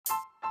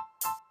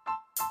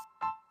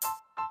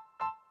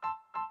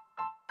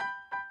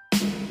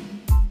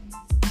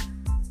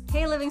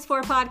Living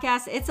Sport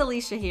Podcast. It's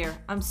Alicia here.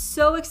 I'm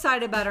so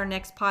excited about our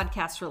next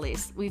podcast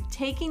release. We've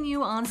taken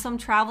you on some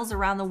travels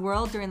around the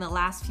world during the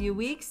last few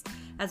weeks,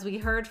 as we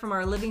heard from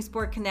our Living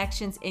Sport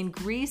connections in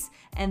Greece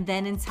and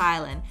then in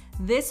Thailand.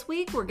 This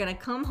week, we're going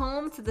to come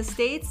home to the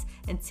States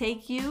and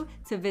take you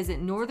to visit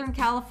Northern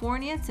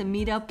California to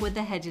meet up with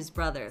the Hedges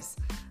brothers.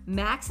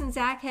 Max and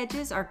Zach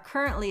Hedges are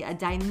currently a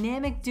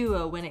dynamic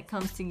duo when it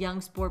comes to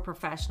young sport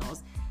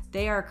professionals.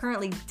 They are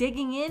currently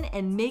digging in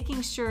and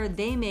making sure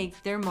they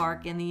make their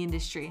mark in the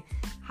industry.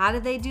 How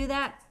do they do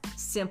that?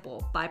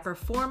 Simple, by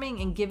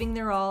performing and giving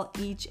their all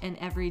each and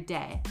every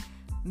day.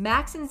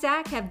 Max and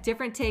Zach have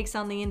different takes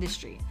on the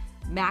industry.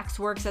 Max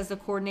works as the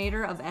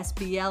coordinator of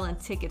SBL and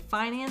ticket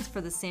finance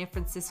for the San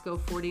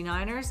Francisco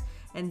 49ers,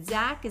 and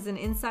Zach is an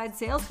inside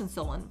sales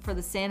consultant for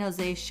the San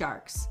Jose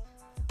Sharks.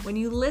 When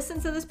you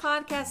listen to this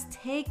podcast,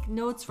 take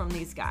notes from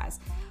these guys.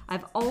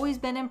 I've always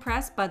been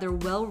impressed by their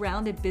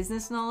well-rounded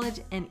business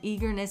knowledge and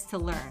eagerness to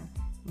learn.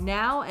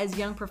 Now, as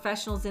young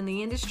professionals in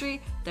the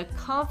industry, the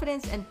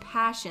confidence and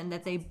passion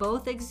that they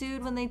both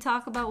exude when they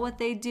talk about what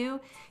they do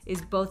is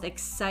both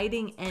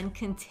exciting and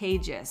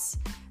contagious.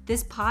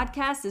 This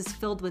podcast is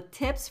filled with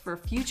tips for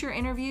future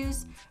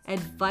interviews,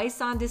 advice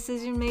on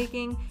decision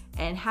making,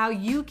 and how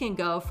you can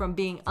go from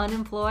being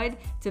unemployed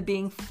to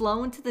being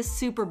flown to the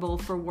Super Bowl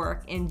for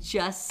work in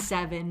just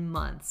 7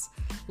 months.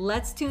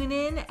 Let's tune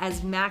in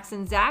as Max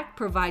and Zach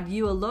provide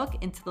you a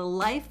look into the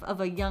life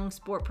of a young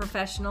sport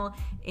professional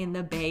in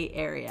the Bay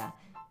Area.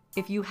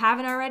 If you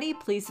haven't already,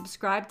 please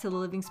subscribe to the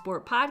Living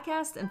Sport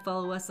Podcast and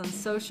follow us on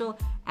social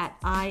at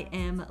I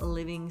Am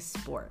Living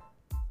Sport.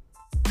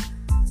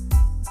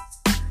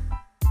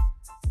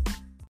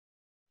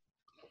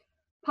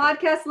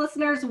 Podcast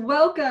listeners,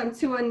 welcome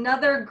to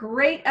another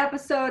great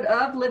episode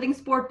of Living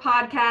Sport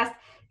Podcast.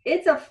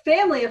 It's a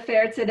family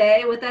affair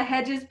today with the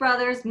Hedges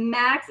brothers,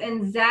 Max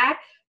and Zach,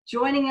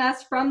 joining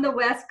us from the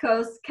West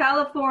Coast,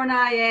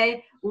 California.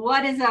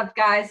 What is up,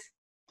 guys?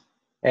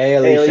 Hey,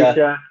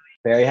 Alicia.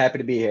 Very happy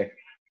to be here.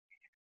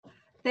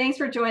 Thanks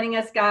for joining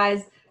us,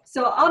 guys.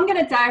 So I'm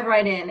going to dive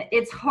right in.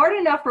 It's hard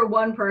enough for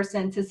one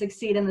person to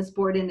succeed in the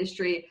sport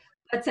industry,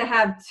 but to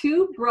have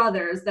two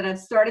brothers that have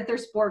started their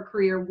sport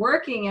career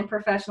working in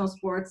professional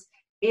sports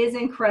is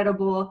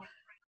incredible.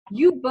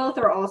 You both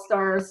are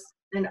all-stars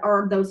and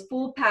are those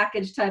full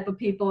package type of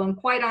people. And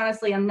quite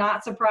honestly, I'm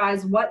not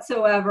surprised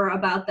whatsoever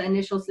about the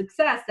initial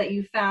success that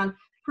you found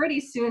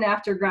pretty soon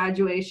after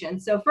graduation.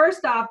 So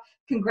first off,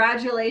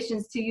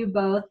 congratulations to you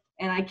both.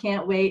 And I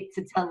can't wait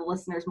to tell the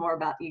listeners more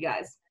about you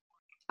guys.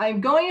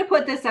 I'm going to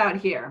put this out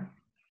here.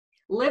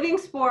 Living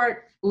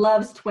Sport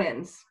loves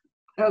twins.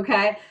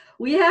 Okay,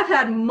 we have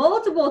had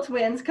multiple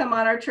twins come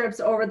on our trips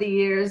over the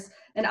years,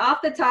 and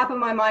off the top of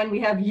my mind,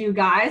 we have you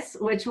guys,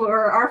 which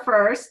were our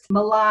first,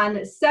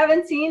 Milan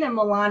 17 and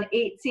Milan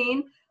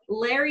 18.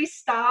 Larry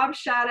Staub,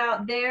 shout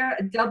out there,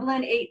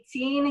 Dublin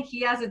 18. He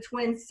has a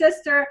twin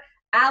sister,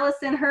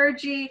 Allison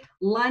Hergy,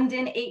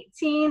 London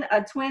 18,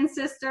 a twin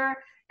sister,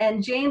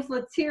 and James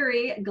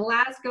Lettieri,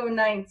 Glasgow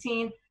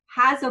 19,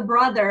 has a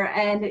brother,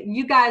 and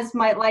you guys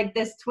might like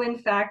this twin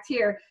fact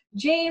here.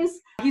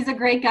 James, he's a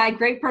great guy,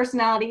 great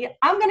personality.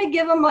 I'm going to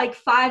give him like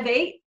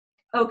 5'8",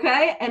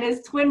 okay? And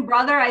his twin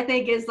brother, I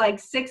think, is like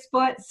 6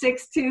 foot,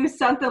 6'2",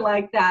 something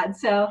like that.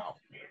 So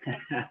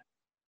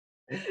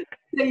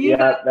you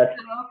guys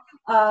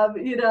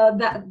know,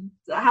 that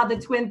how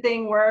the twin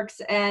thing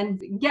works.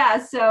 And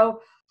yeah,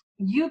 so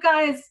you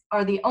guys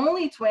are the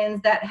only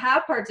twins that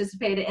have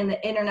participated in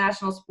the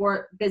International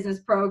Sport Business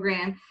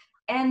Program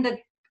and the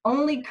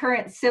only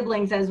current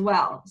siblings as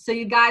well. So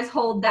you guys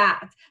hold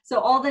that. So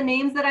all the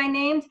names that I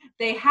named,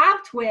 they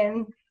have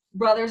twin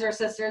brothers or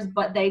sisters,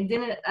 but they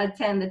didn't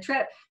attend the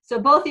trip. So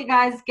both you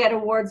guys get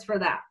awards for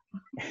that.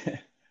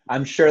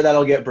 I'm sure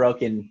that'll get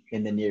broken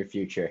in the near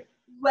future.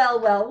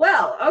 Well.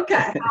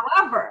 Okay.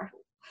 However,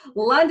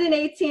 London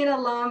 18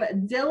 alum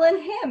Dylan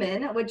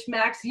Hammond, which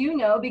Max, you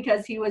know,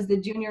 because he was the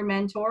junior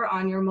mentor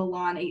on your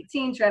Milan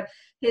 18 trip.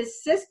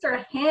 His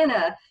sister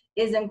Hannah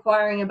is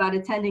inquiring about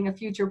attending a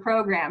future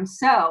program.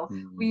 So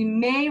we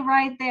may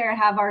right there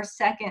have our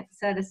second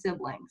set of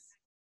siblings.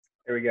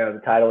 Here we go. The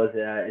title is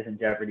in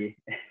jeopardy.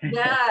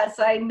 Yes,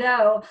 I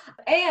know.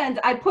 And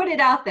I put it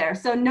out there.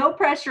 So no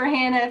pressure,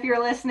 Hannah, if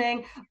you're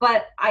listening,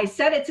 but I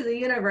said it to the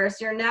universe.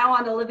 You're now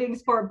on the Living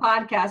Sport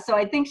Podcast. So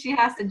I think she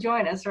has to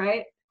join us,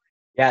 right?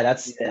 Yeah,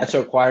 that's a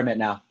requirement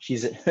now.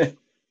 She's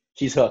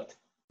hooked.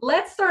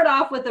 Let's start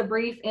off with a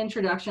brief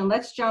introduction.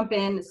 Let's jump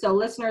in so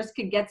listeners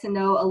could get to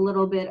know a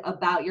little bit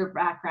about your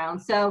background.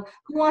 So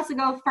who wants to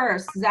go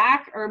first,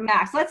 Zach or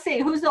Max? Let's see,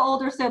 who's the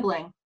older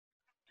sibling?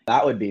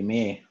 That would be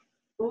me.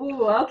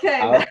 Ooh,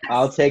 okay.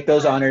 I'll take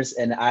those honors,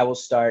 and I will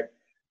start.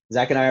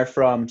 Zach and I are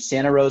from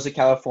Santa Rosa,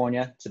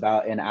 California. It's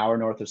about an hour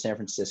north of San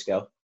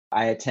Francisco.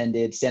 I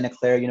attended Santa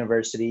Clara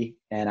University,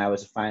 and I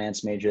was a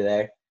finance major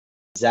there.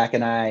 Zach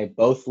and I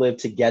both live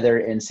together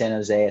in San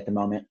Jose at the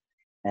moment.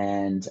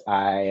 And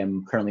I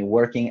am currently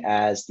working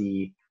as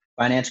the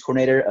finance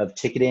coordinator of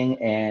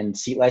ticketing and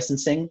seat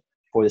licensing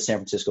for the San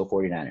Francisco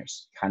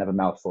 49ers. Kind of a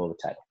mouthful of a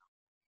title.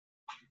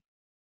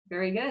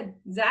 Very good.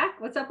 Zach,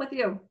 what's up with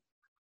you?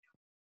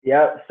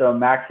 Yep. So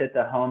Max hit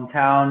the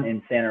hometown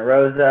in Santa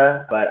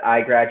Rosa, but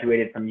I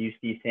graduated from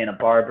UC Santa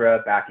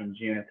Barbara back in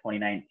June of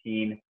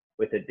 2019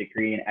 with a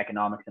degree in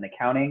economics and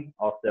accounting,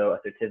 also a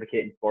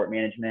certificate in sport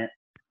management.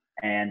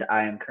 And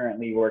I am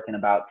currently working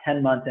about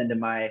 10 months into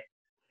my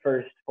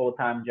first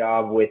full-time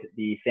job with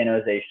the San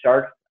Jose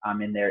Sharks.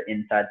 I'm in their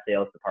inside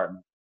sales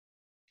department.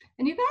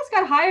 And you guys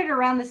got hired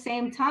around the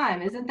same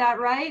time, isn't that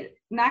right?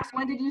 Max,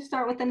 when did you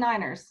start with the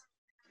Niners?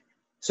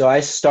 So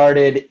I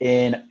started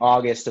in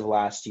August of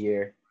last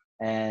year,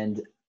 and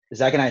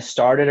Zach and I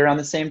started around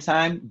the same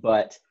time,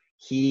 but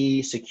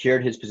he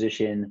secured his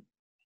position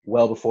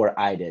well before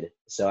I did.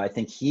 So I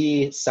think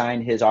he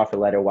signed his offer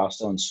letter while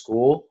still in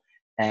school,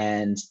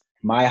 and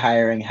my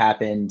hiring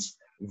happened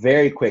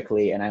very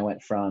quickly, and I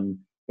went from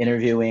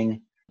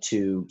interviewing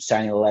to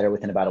signing a letter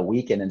within about a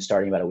week and then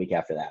starting about a week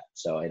after that.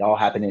 So it all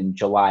happened in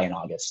July and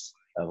August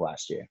of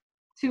last year.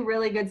 Two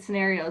really good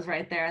scenarios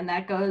right there. And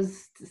that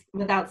goes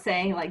without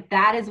saying, like,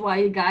 that is why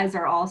you guys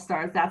are all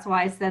stars. That's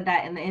why I said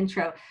that in the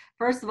intro.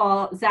 First of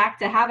all, Zach,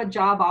 to have a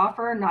job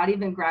offer, not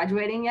even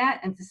graduating yet,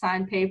 and to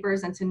sign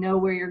papers and to know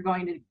where you're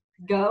going to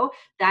go,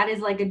 that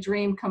is like a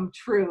dream come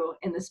true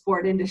in the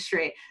sport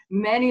industry.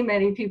 Many,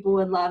 many people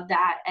would love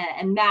that.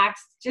 And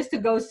Max, just to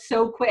go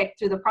so quick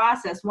through the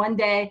process, one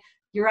day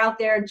you're out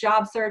there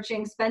job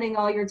searching, spending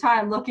all your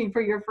time looking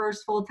for your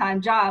first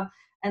full-time job.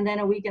 And then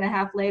a week and a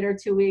half later,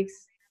 2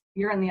 weeks,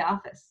 you're in the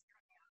office.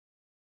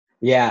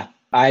 Yeah,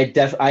 I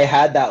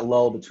had that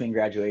lull between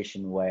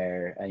graduation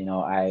where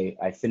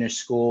I finished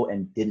school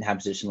and didn't have a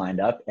position lined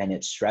up, and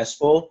it's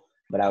stressful.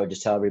 But I would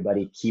just tell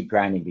everybody, keep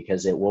grinding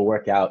because it will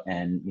work out.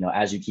 And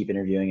as you keep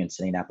interviewing and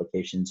sending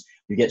applications,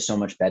 you get so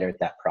much better at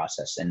that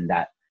process, and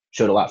that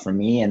showed a lot for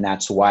me. And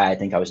that's why I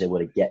think I was able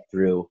to get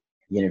through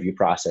the interview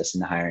process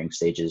and the hiring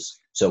stages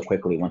so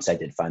quickly once I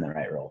did find the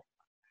right role.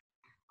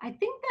 I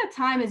think that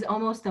time is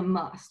almost a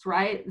must,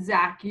 right?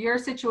 Zach, your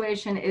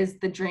situation is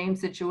the dream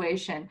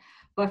situation.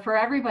 But for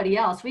everybody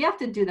else, we have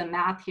to do the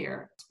math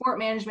here. Sport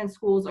management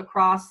schools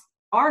across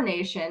our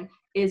nation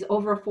is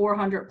over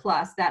 400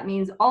 plus. That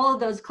means all of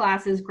those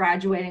classes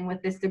graduating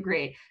with this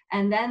degree.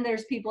 And then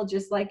there's people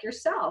just like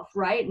yourself,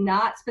 right?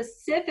 Not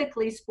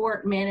specifically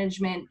sport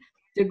management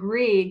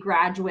degree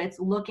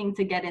graduates looking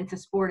to get into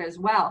sport as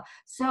well.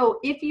 So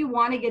if you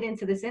want to get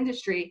into this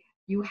industry,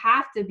 you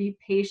have to be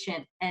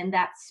patient, and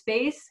that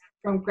space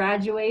from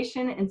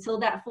graduation until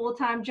that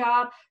full-time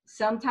job,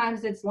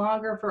 sometimes it's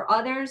longer for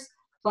others,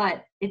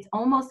 but it's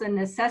almost a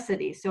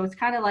necessity. So it's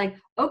kind of like,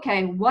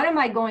 okay, what am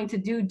I going to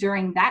do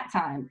during that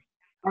time?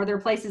 Are there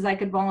places I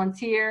could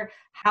volunteer?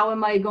 How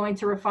am I going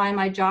to refine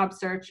my job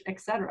search,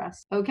 etc.?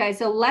 Okay,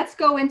 so let's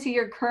go into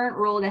your current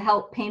role to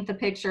help paint the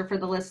picture for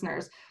the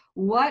listeners.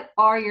 What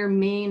are your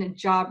main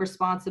job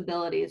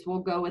responsibilities? We'll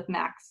go with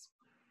Max.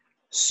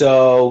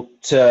 So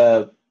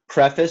to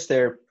preface,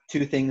 there are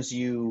two things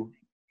you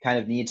kind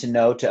of need to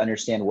know to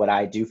understand what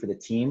I do for the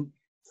team.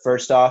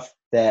 First off,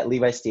 that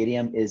Levi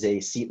Stadium is a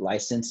seat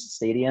licensed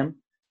stadium.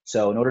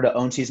 So in order to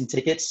own season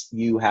tickets,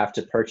 you have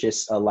to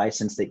purchase a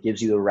license that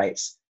gives you the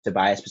rights to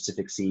buy a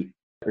specific seat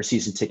or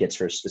season tickets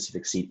for a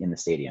specific seat in the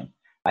stadium.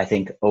 I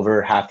think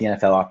over half the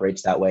NFL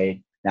operates that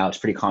way. Now it's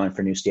pretty common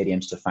for new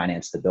stadiums to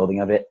finance the building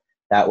of it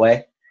that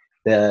way.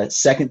 The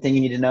second thing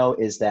you need to know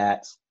is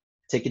that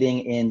ticketing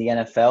in the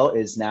NFL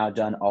is now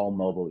done all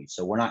mobily.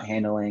 So we're not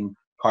handling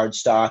card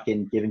stock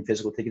and giving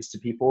physical tickets to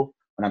people.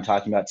 When I'm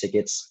talking about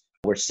tickets,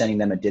 we're sending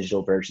them a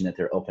digital version that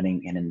they're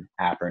opening in an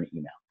app or an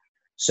email.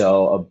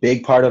 So a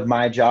big part of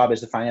my job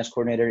as the finance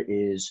coordinator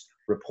is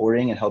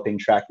reporting and helping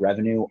track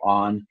revenue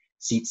on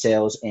seat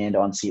sales and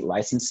on seat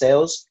license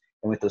sales.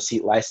 And with those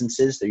seat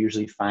licenses, they're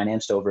usually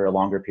financed over a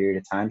longer period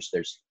of time. So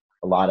there's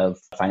a lot of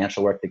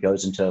financial work that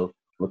goes into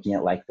looking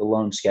at like the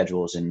loan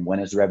schedules and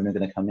when is the revenue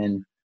going to come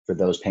in for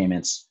those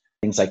payments,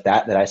 things like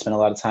that I spend a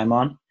lot of time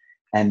on.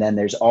 And then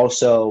there's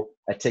also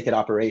a ticket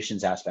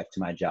operations aspect to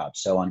my job.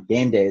 So on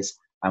game days,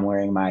 I'm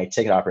wearing my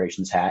ticket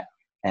operations hat,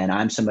 and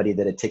I'm somebody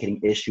that a ticketing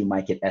issue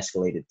might get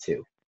escalated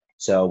to.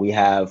 So we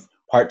have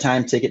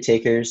part-time ticket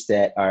takers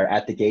that are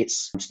at the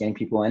gates scanning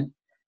people in.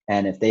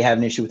 And if they have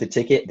an issue with a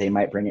ticket, they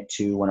might bring it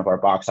to one of our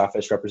box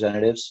office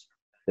representatives.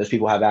 Those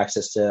people have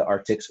access to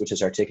Arctix, which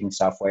is our ticketing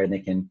software, and they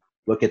can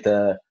look at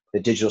the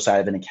digital side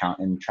of an account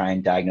and try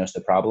and diagnose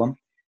the problem.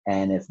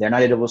 And if they're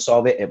not able to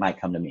solve it, it might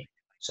come to me.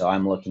 So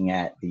I'm looking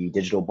at the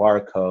digital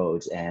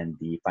barcodes and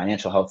the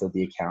financial health of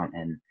the account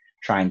and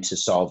trying to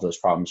solve those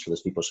problems for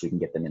those people so we can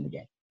get them in the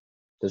game.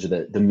 Those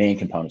are the main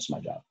components of my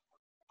job.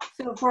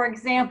 So for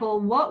example,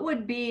 what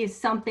would be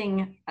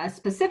a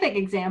specific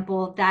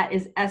example that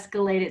is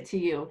escalated to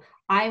you?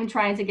 I'm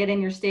trying to get in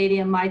your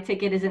stadium. My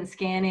ticket isn't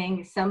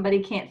scanning.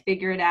 Somebody can't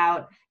figure it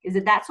out. Is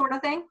it that sort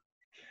of thing?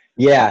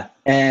 Yeah.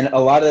 And a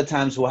lot of the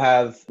times we'll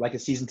have like a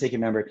season ticket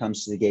member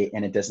comes to the gate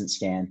and it doesn't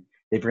scan.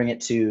 They bring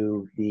it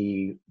to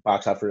the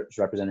box office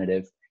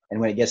representative. And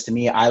when it gets to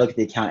me, I look at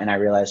the account and I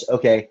realize,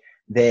 okay,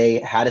 they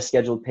had a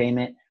scheduled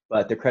payment,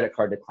 but their credit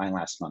card declined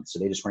last month. So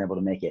they just weren't able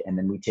to make it. And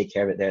then we take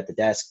care of it there at the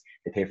desk.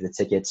 They pay for the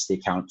tickets, the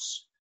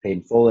account's paid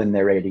in full, and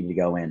they're ready to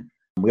go in.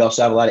 We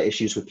also have a lot of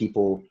issues with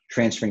people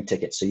transferring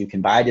tickets. So you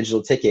can buy a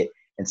digital ticket,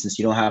 and since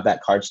you don't have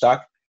that card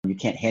stock, you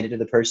can't hand it to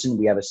the person.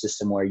 We have a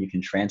system where you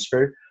can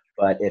transfer,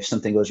 but if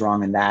something goes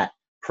wrong in that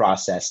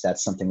process,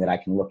 that's something that I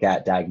can look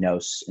at,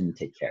 diagnose, and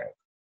take care of.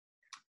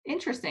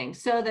 Interesting.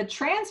 So the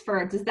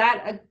transfer, does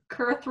that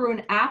occur through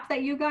an app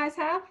that you guys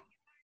have?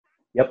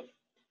 Yep.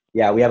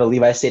 Yeah, we have a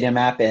Levi's Stadium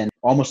app, and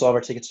almost all of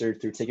our tickets are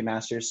through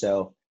Ticketmaster.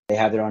 So they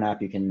have their own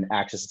app. You can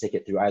access a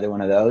ticket through either one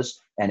of those.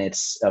 And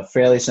it's a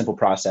fairly simple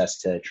process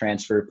to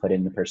transfer, put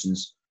in the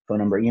person's phone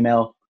number,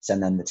 email,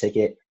 send them the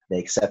ticket, they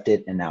accept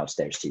it, and now it's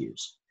theirs to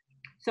use.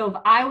 So if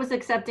I was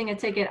accepting a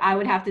ticket, I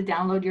would have to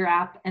download your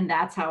app, and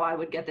that's how I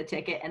would get the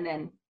ticket. And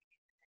then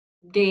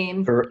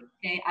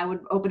I would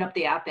open up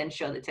the app and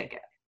show the ticket.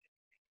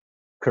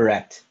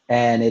 Correct.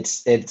 And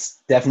it's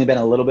definitely been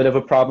a little bit of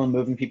a problem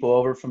moving people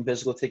over from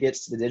physical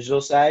tickets to the digital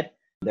side.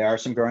 There are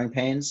some growing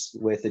pains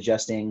with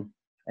adjusting,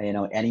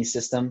 any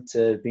system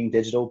to being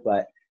digital,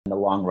 but in the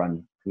long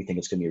run, we think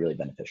it's going to be really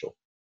beneficial.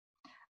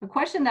 A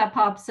question that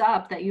pops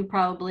up that you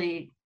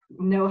probably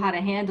know how to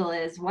handle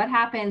is, what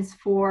happens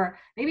for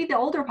maybe the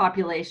older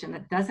population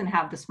that doesn't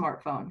have the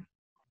smartphone?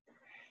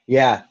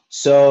 Yeah.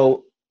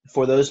 So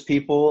for those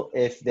people,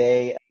 if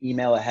they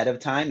email ahead of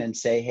time and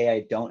say, hey,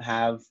 I don't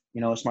have, a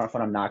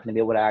smartphone, I'm not going to be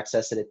able to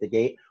access it at the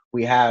gate,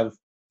 we have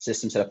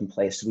systems set up in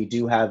place. We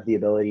do have the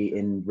ability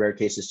in rare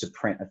cases to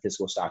print a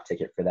physical stock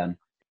ticket for them.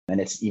 And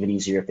it's even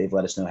easier if they've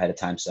let us know ahead of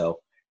time. So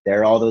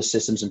there are all those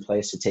systems in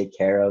place to take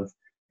care of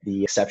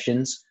the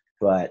exceptions,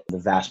 but the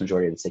vast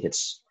majority of the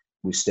tickets,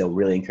 we still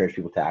really encourage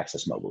people to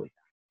access mobilely.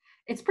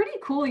 It's pretty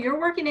cool. You're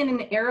working in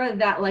an era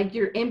that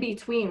you're in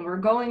between. We're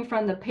going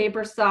from the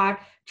paper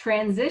stock,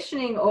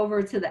 transitioning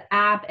over to the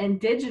app and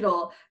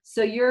digital.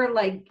 So you're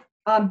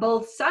on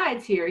both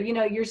sides here.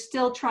 You're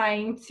still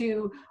trying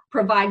to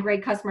provide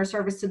great customer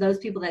service to those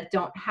people that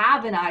don't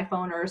have an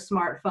iPhone or a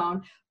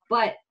smartphone,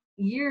 but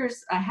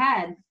years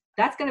ahead,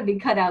 that's going to be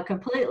cut out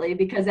completely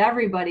because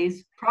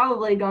everybody's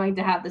probably going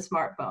to have the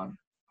smartphone.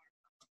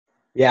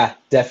 Yeah,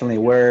 definitely.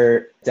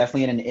 We're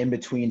definitely in an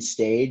in-between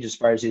stage as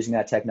far as using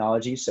that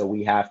technology. So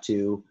we have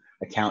to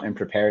account and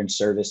prepare and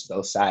service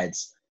both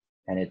sides.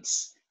 And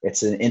it's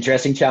an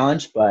interesting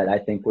challenge, but I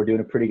think we're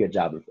doing a pretty good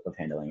job of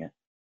handling it.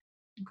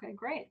 Okay,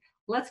 great.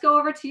 Let's go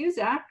over to you,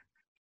 Zach.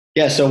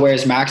 Yeah, so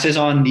whereas Max is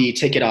on the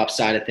ticket ops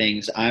side of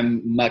things,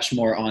 I'm much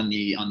more on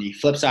the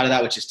flip side of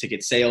that, which is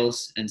ticket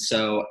sales. And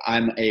so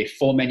I'm a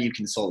full menu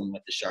consultant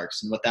with the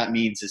Sharks. And what that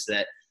means is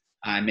that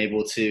I'm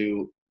able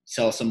to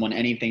sell someone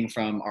anything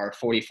from our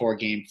 44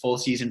 game full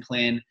season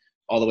plan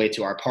all the way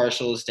to our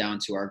partials, down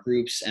to our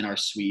groups and our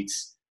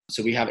suites.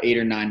 So we have 8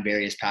 or 9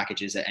 various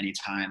packages at any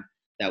time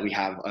that we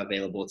have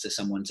available to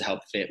someone to help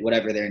fit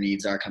whatever their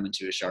needs are coming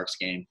to a Sharks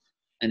game.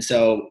 And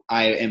so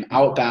I am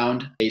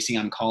outbound facing,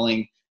 I'm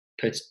calling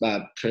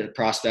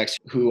prospects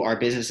who our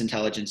business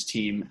intelligence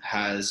team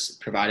has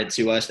provided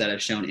to us that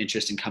have shown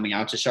interest in coming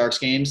out to Sharks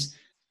games.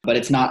 But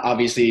it's not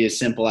obviously as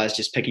simple as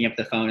just picking up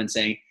the phone and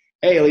saying,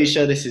 hey,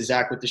 Alicia, this is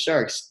Zach with the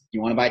Sharks.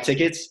 You want to buy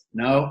tickets?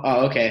 No?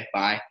 Oh, okay,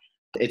 bye.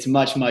 It's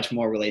much, much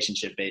more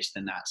relationship-based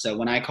than that. So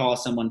when I call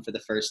someone for the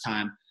first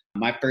time,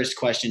 my first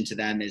question to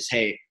them is,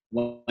 hey,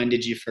 when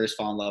did you first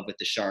fall in love with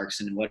the Sharks,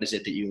 and what is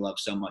it that you love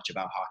so much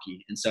about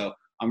hockey? And so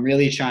I'm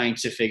really trying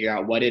to figure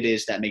out what it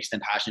is that makes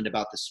them passionate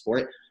about the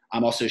sport.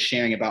 I'm also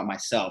sharing about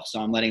myself. So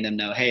I'm letting them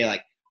know, hey,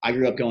 I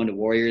grew up going to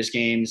Warriors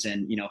games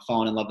and,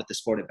 falling in love with the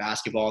sport of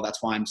basketball.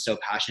 That's why I'm so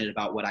passionate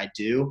about what I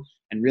do,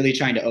 and really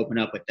trying to open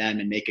up with them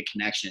and make a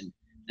connection.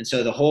 And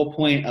so the whole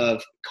point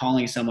of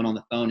calling someone on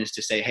the phone is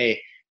to say,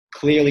 hey,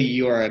 clearly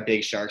you are a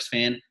big Sharks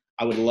fan.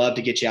 I would love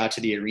to get you out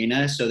to the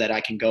arena so that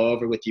I can go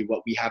over with you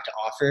what we have to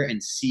offer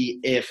and see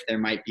if there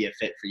might be a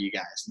fit for you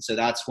guys. And so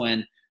that's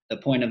when the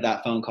point of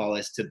that phone call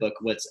is to book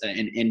what's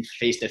an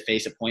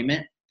face-to-face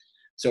appointment.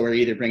 So we're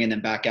either bringing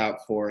them back out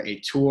for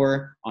a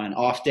tour on an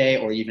off day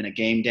or even a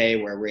game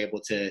day where we're able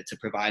to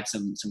provide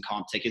some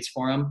comp tickets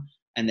for them,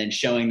 and then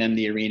showing them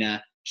the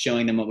arena,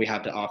 showing them what we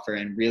have to offer,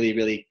 and really,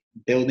 really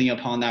building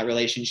upon that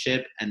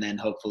relationship, and then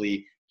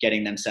hopefully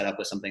getting them set up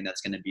with something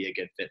that's going to be a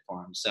good fit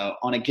for them. So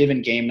on a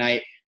given game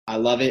night, I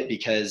love it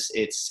because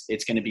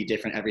it's going to be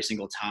different every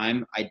single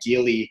time.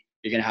 Ideally,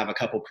 you're going to have a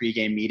couple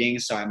pregame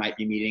meetings. So I might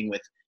be meeting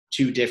with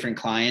 2 different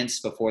clients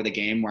before the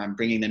game where I'm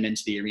bringing them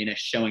into the arena,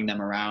 showing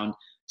them around,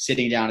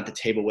 sitting down at the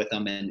table with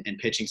them and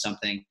pitching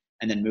something,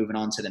 and then moving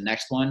on to the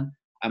next one.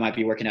 I might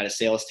be working at a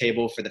sales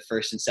table for the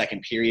first and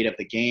second period of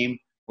the game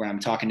where I'm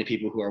talking to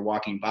people who are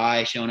walking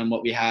by, showing them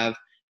what we have,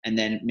 and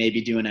then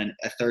maybe doing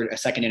a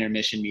second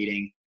intermission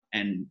meeting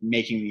and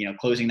making,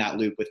 closing that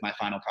loop with my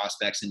final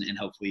prospects and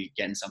hopefully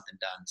getting something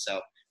done.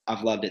 So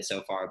I've loved it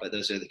so far, but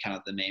those are the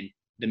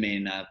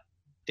main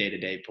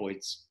day-to-day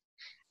points.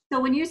 So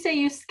when you say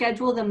you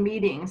schedule the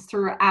meetings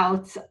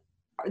throughout,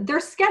 they're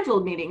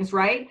scheduled meetings,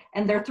 right?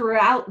 And they're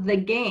throughout the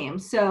game.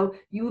 So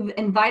you've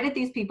invited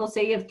these people,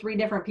 say you have 3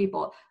 different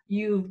people,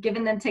 you've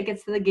given them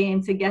tickets to the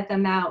game to get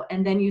them out,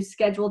 and then you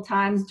schedule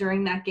times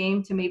during that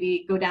game to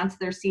maybe go down to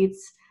their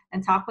seats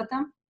and talk with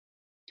them?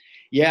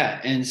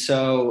 Yeah, and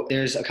so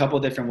there's a couple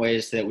different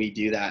ways that we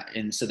do that.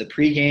 And so the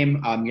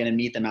pregame, I'm going to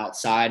meet them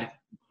outside,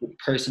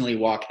 personally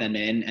walk them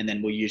in, and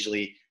then we'll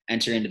usually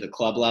enter into the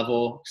club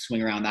level,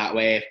 swing around that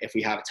way. If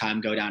we have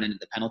time, go down into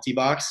the penalty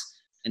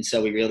box. And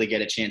so we really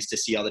get a chance to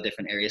see all the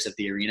different areas of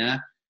the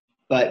arena.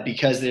 But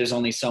because there's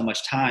only so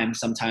much time,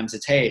 sometimes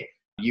it's, hey,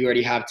 you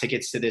already have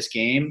tickets to this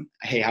game.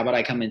 Hey, how about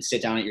I come and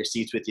sit down at your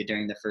seats with you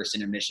during the first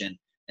intermission?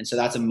 And so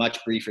that's a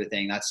much briefer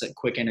thing. That's a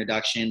quick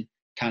introduction,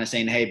 kind of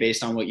saying, hey,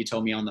 based on what you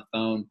told me on the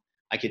phone,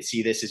 I could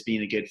see this as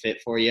being a good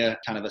fit for you,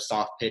 kind of a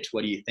soft pitch.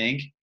 What do you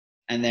think?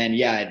 And then,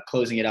 yeah,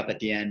 closing it up at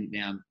the end,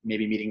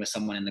 maybe meeting with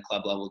someone in the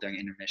club level during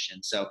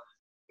intermission. So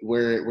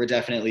we're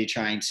definitely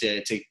trying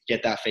to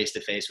get that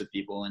face-to-face with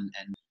people, and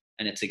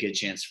it's a good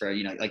chance for,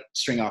 like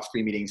string off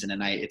 3 meetings in a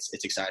night. It's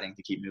exciting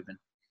to keep moving.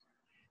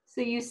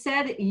 So you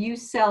said you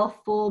sell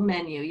full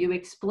menu. You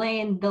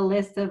explained the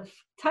list of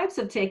types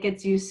of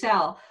tickets you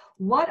sell.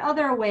 What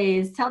other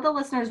ways, tell the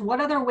listeners, what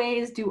other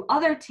ways do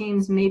other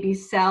teams maybe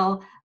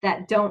sell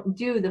that don't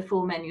do the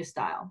full menu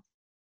style?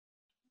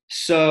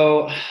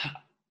 So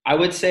I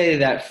would say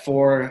that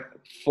for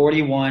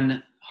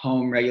 41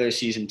 home regular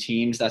season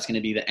teams, that's going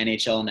to be the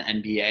NHL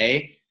and the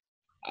NBA.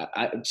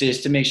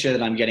 Just to make sure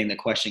that I'm getting the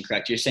question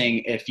correct, you're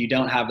saying if you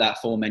don't have that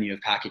full menu of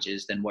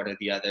packages, then what are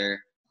the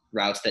other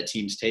routes that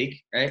teams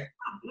take, right?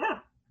 Yeah.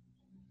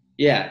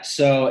 Yeah.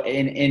 So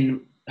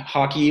in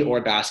hockey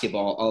or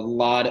basketball,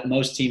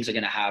 most teams are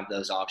going to have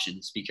those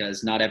options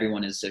because not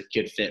everyone is a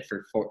good fit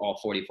for all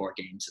 44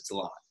 games. It's a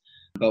lot.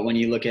 But when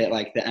you look at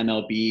like the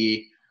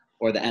MLB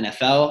or the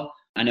NFL,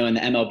 I know in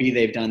the MLB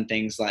they've done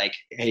things like,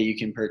 hey, you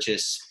can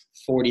purchase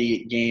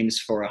 40 games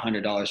for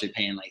 $100. You're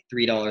paying like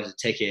 $3 a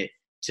ticket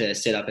to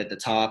sit up at the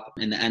top.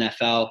 In the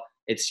NFL,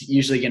 it's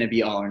usually going to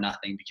be all or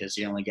nothing because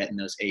you're only getting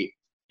those 8,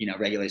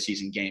 regular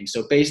season games.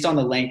 So based on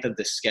the length of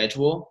the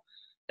schedule,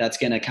 that's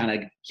going to kind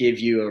of give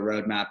you a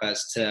roadmap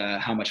as to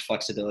how much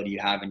flexibility you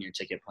have in your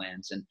ticket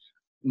plans. And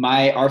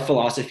our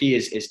philosophy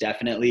is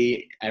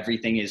definitely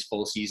everything is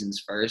full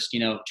seasons first,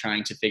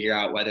 trying to figure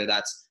out whether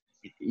that's,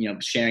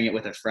 sharing it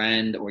with a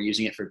friend or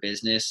using it for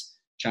business,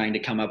 trying to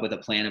come up with a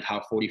plan of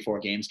how 44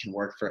 games can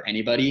work for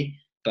anybody.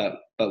 But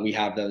we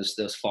have those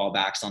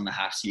fallbacks on the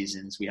half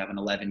seasons. We have an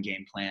 11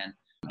 game plan,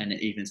 and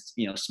even,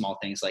 small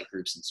things like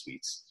groups and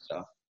suites.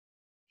 So.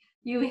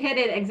 You hit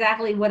it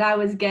exactly what I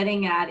was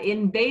getting at.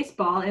 In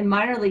baseball, in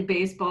minor league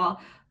baseball,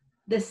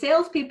 the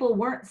salespeople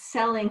weren't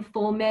selling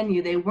full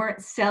menu. They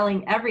weren't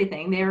selling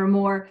everything. They were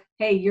more,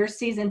 hey, your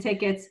season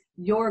tickets,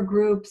 your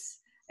groups,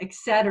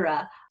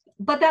 etc.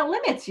 But that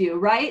limits you,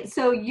 right?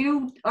 So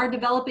you are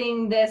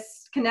developing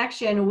this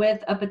connection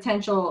with a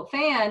potential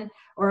fan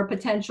or a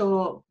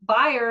potential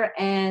buyer,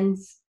 and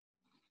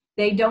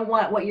they don't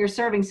want what you're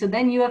serving. So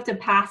then you have to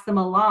pass them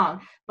along.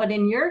 But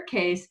in your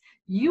case,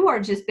 you are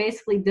just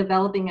basically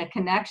developing a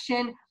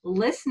connection,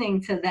 listening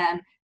to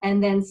them,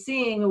 and then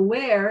seeing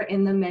where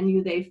in the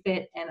menu they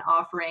fit and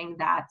offering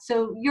that.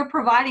 So you're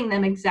providing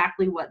them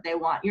exactly what they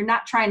want. You're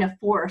not trying to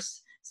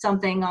force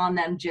something on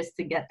them just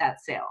to get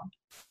that sale.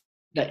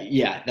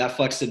 That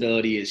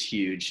flexibility is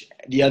huge.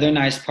 The other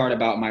nice part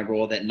about my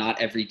role that not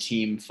every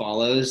team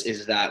follows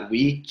is that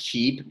we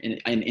keep, in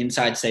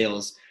inside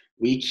sales,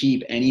 we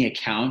keep any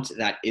account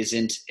that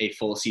isn't a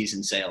full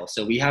season sale.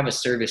 So we have a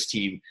service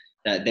team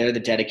that they're the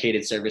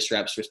dedicated service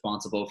reps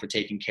responsible for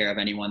taking care of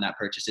anyone that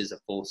purchases a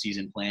full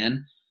season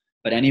plan.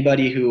 But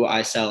anybody who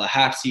I sell a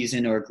half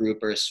season or a group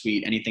or a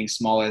suite, anything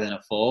smaller than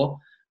a full,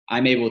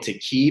 I'm able to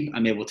keep,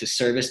 I'm able to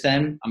service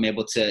them. I'm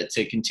able to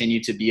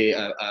continue to be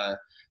a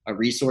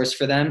resource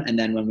for them. And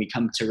then when we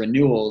come to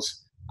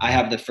renewals, I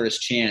have the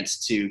first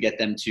chance to get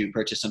them to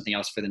purchase something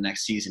else for the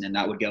next season. And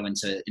that would go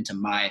into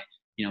my,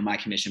 my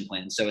commission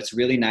plan. So it's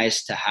really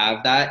nice to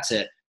have that,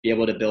 to be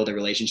able to build a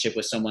relationship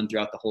with someone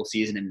throughout the whole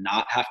season and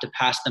not have to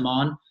pass them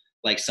on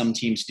like some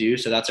teams do.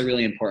 So that's a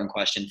really important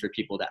question for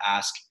people to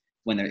ask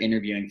when they're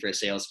interviewing for a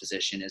sales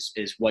position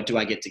is what do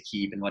I get to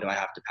keep and what do I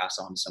have to pass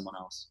on to someone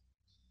else?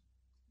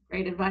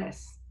 Great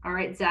advice. All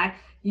right,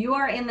 Zach, you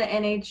are in the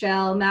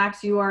NHL.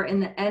 Max, you are in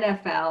the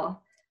NFL.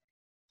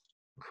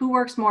 Who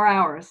works more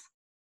hours?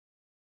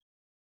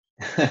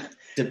 I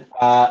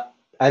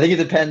think it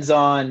depends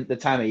on the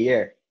time of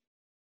year.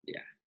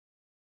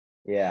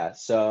 Yeah.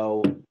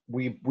 So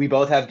we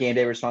both have game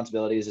day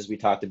responsibilities, as we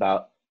talked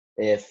about.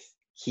 If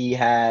he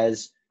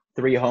has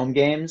 3 home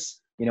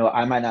games,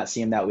 I might not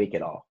see him that week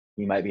at all.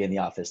 He might be in the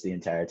office the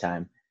entire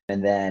time.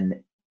 And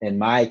then in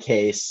my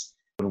case,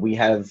 when we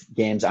have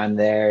games, I'm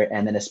there.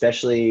 And then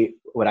especially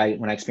when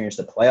I experienced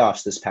the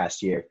playoffs this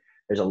past year,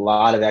 there's a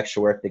lot of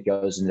extra work that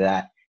goes into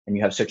that. And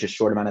you have such a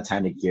short amount of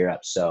time to gear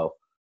up. So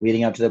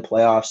leading up to the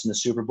playoffs and the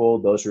Super Bowl,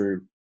 those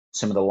were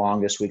some of the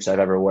longest weeks I've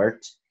ever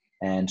worked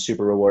and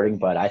super rewarding.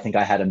 But I think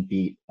I had him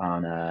beat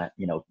on,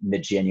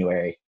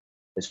 mid-January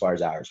as far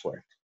as hours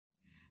worked.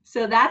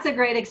 So that's a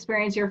great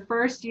experience. Your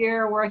first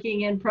year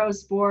working in pro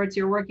sports,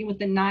 you're working with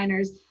the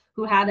Niners,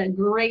 who had a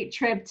great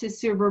trip to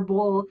Super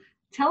Bowl.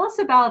 Tell us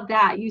about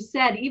that. You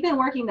said even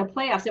working the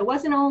playoffs, it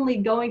wasn't only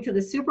going to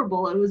the Super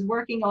Bowl, it was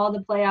working all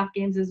the playoff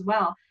games as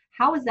well.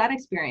 How was that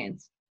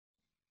experience?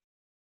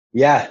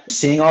 Yeah,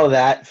 seeing all of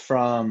that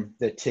from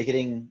the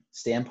ticketing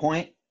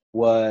standpoint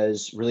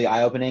was really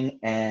eye-opening.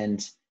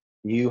 And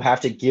you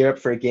have to gear up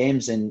for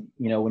games. And,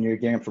 when you're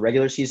gearing up for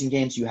regular season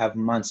games, you have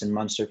months and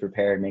months to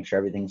prepare and make sure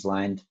everything's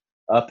lined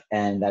up.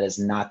 And that is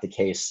not the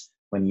case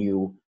when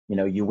you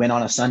win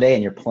on a Sunday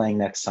and you're playing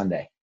next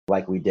Sunday,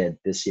 like we did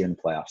this year in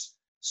the playoffs.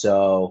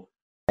 So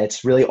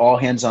it's really all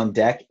hands on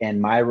deck.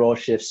 And my role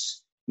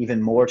shifts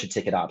even more to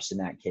ticket ops in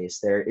that case.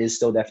 There is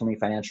still definitely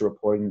financial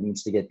reporting that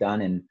needs to get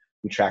done, and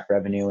we track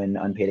revenue and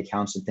unpaid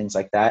accounts and things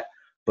like that.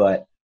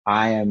 But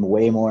I am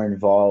way more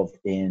involved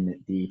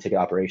in the ticket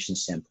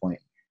operations standpoint.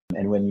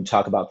 And when you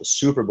talk about the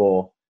Super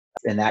Bowl,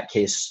 in that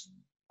case,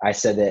 I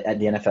said that at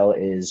the NFL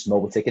is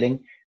mobile ticketing.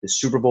 The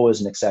Super Bowl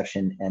is an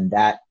exception, and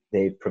that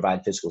they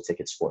provide physical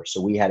tickets for.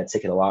 So we had a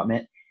ticket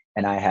allotment,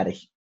 and I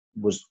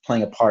was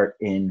playing a part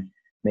in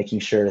making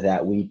sure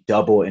that we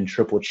double and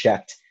triple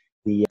checked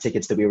the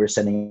tickets that we were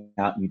sending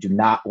out. You do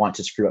not want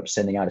to screw up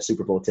sending out a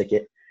Super Bowl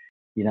ticket.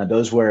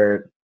 Those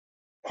were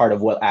part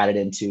of what added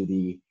into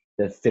the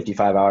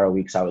 55-hour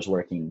weeks I was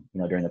working,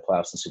 during the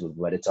playoffs and Super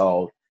Bowl. But it's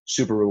all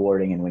super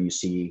rewarding. And when you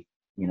see,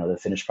 the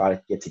finished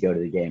product get to go to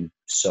the game,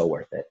 so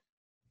worth it.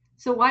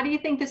 So why do you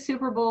think the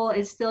Super Bowl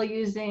is still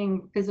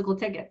using physical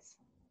tickets?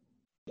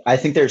 I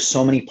think there's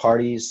so many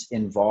parties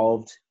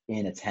involved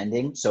in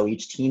attending. So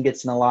each team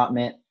gets an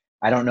allotment.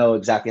 I don't know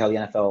exactly how the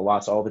NFL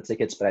allots all the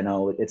tickets, but I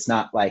know it's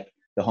not like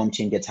the home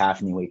team gets half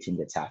and the away team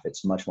gets half.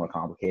 It's much more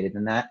complicated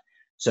than that.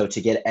 So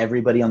to get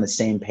everybody on the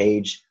same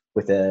page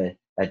with a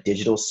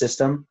digital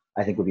system,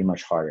 I think would be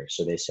much harder.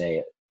 So they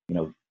say,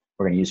 we're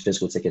going to use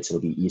physical tickets. It'll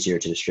be easier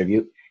to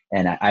distribute.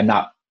 And I'm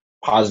not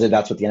positive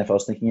that's what the NFL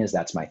is thinking is.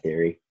 That's my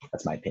theory.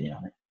 That's my opinion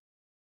on it.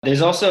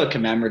 There's also a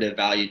commemorative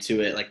value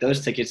to it. Like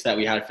those tickets that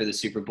we had for the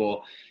Super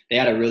Bowl, they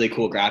had a really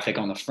cool graphic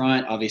on the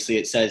front. Obviously,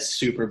 it says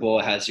Super Bowl,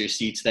 it has your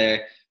seats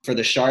there. For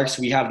the Sharks,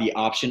 we have the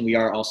option. We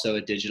are also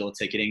a digital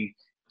ticketing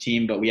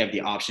team, but we have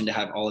the option to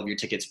have all of your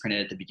tickets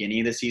printed at the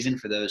beginning of the season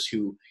for those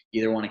who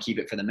either want to keep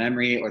it for the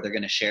memory or they're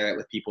going to share it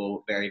with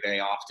people very, very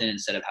often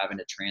instead of having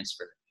to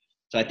transfer.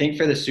 So I think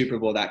for the Super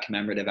Bowl, that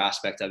commemorative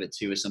aspect of it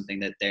too is something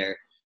that they're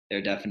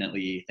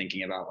definitely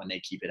thinking about when they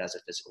keep it as a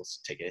physical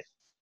ticket.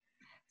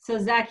 So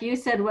Zach, you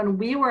said when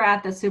we were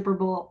at the Super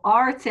Bowl,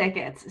 our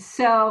tickets.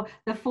 So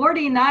the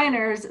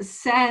 49ers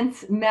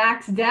sent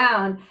Max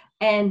down,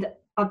 and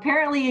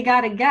apparently you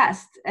got a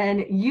guest,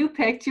 and you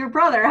picked your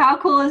brother. How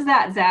cool is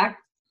that, Zach?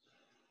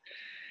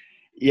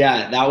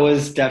 Yeah, that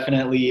was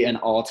definitely an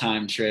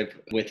all-time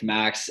trip with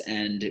Max,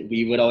 and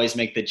we would always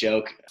make the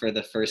joke for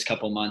the first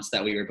couple months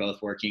that we were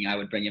both working. I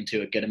would bring him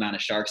to a good amount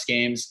of Sharks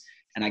games,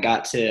 and I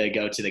got to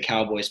go to the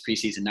Cowboys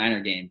preseason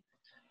Niner game.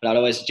 But I'd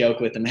always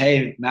joke with him,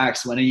 hey,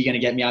 Max, when are you going to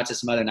get me out to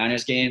some other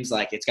Niners games?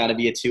 Like, it's got to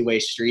be a two-way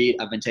street.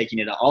 I've been taking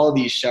you to all of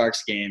these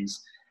Sharks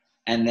games.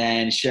 And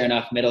then sure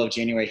enough, middle of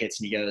January hits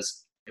and he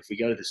goes, if we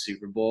go to the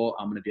Super Bowl,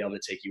 I'm going to be able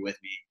to take you with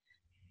me.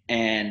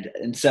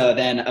 And so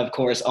then, of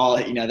course,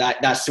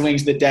 that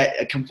swings the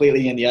deck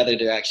completely in the other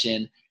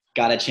direction.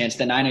 Got a chance.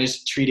 The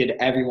Niners treated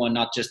everyone,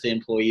 not just the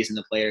employees and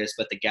the players,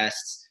 but the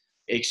guests,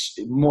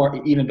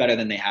 even better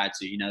than they had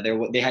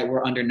to. They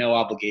were under no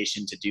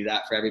obligation to do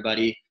that for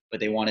everybody, but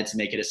they wanted to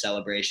make it a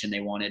celebration.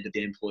 They wanted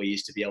the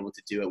employees to be able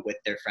to do it with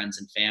their friends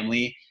and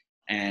family.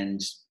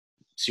 And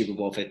Super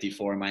Bowl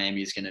 54 in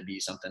Miami is going to be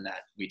something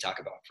that we talk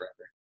about forever.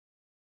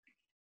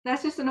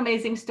 That's just an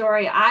amazing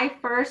story. I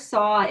first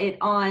saw it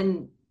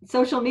on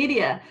social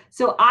media.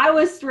 So I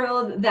was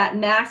thrilled that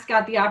Max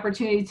got the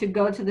opportunity to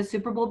go to the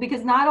Super Bowl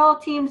because not all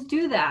teams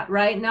do that,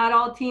 right? Not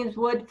all teams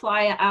would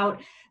fly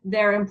out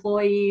their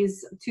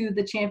employees to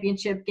the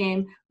championship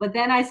game. But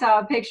then I saw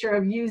a picture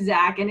of you,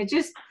 Zach, and it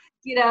just,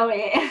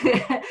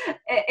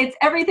 it's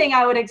everything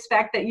I would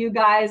expect that you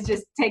guys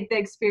just take the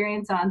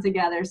experience on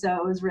together. So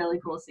it was really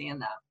cool seeing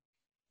that.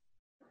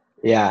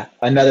 Yeah.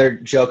 Another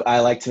joke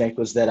I like to make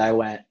was that I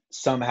went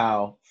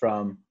somehow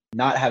from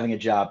not having a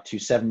job to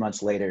 7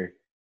 months later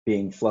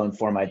being flown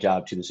for my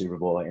job to the Super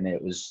Bowl. And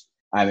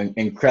I'm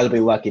incredibly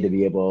lucky to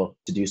be able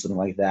to do something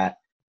like that.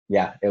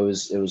 Yeah, it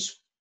was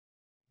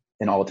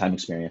an all-time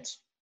experience.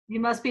 You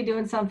must be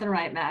doing something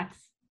right, Max.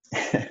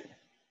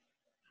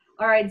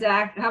 All right,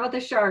 Zach, how about the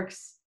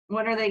Sharks?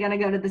 When are they going to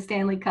go to the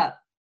Stanley Cup?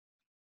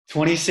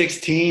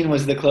 2016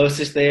 was the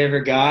closest they ever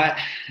got.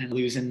 And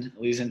losing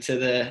to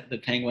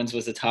the Penguins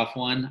was a tough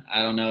one.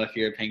 I don't know if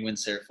you're a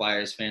Penguins or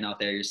Flyers fan out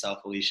there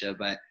yourself, Alicia,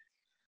 but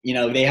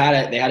they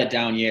had a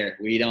down year.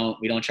 We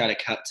don't try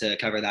to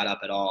cover that up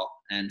at all.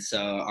 And so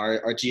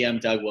our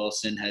GM Doug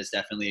Wilson has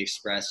definitely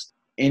expressed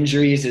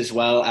injuries as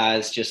well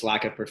as just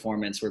lack of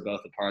performance were both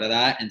a part of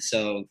that. And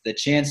so the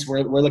chance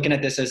we're looking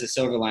at this as a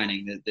silver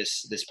lining,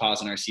 this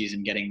pause in our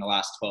season, getting the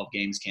last 12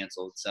 games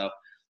canceled. So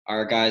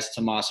our guys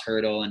Tomas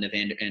Hertl and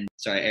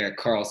Erik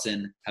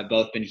Karlsson have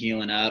both been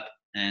healing up.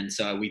 And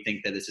so we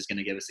think that this is going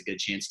to give us a good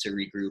chance to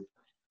regroup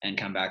and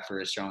come back for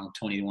a strong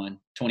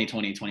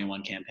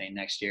 2020-21 campaign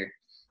next year.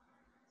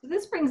 So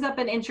this brings up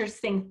an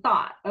interesting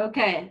thought.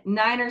 Okay,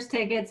 Niners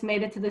tickets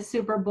made it to the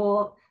Super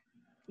Bowl.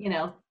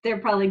 They're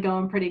probably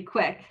going pretty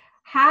quick.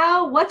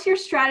 What's your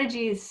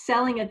strategy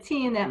selling a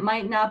team that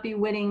might not be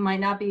winning, might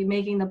not be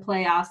making the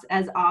playoffs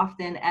as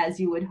often as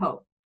you would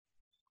hope?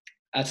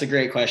 That's a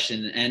great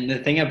question. And the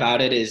thing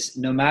about it is,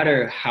 no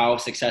matter how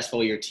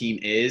successful your team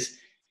is,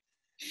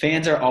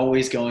 fans are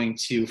always going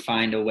to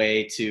find a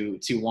way to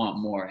want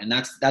more. And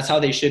that's how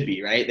they should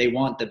be, right? They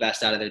want the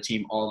best out of their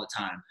team all the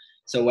time.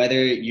 So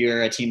whether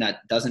you're a team that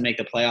doesn't make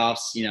the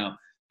playoffs,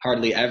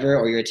 hardly ever,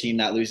 or you're a team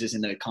that loses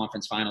in the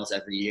conference finals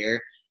every year,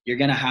 you're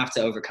going to have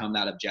to overcome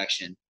that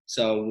objection.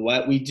 So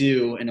what we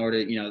do in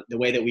order, the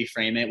way that we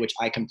frame it, which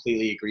I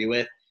completely agree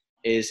with,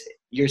 is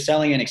you're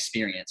selling an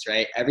experience,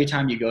 right? Every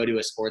time you go to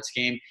a sports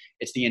game,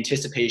 it's the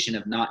anticipation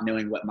of not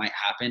knowing what might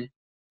happen.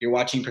 You're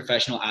watching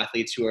professional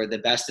athletes who are the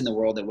best in the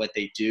world at what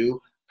they do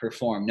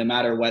perform, no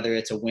matter whether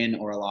it's a win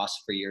or a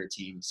loss for your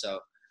team. So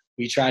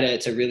we try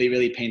to really,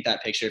 really paint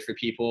that picture for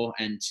people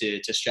and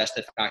to stress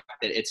the fact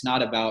that it's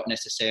not about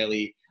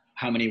necessarily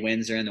how many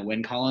wins are in the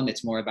win column.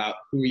 It's more about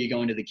who are you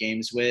going to the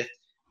games with,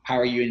 how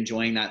are you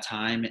enjoying that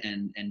time,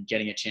 and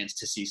getting a chance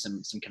to see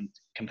some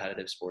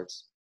competitive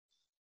sports.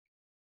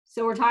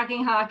 So we're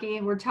talking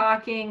hockey, we're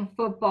talking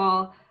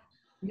football.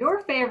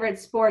 Your favorite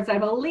sports, I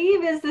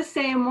believe, is the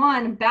same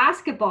one,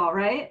 basketball,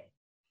 right?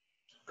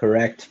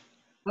 Correct.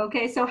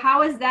 Okay, so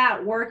how is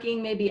that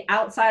working maybe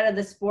outside of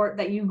the sport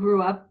that you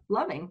grew up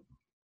loving?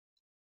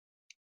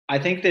 I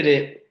think that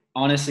it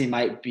honestly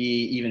might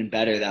be even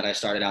better that I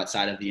started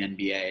outside of the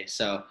NBA.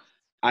 So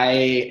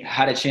I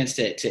had a chance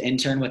to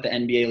intern with the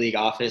NBA league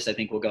office. I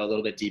think we'll go a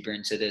little bit deeper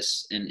into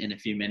this in a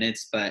few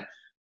minutes, but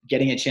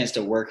getting a chance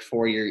to work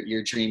for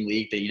your dream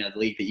league, the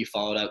league that you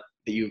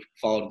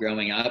followed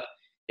growing up,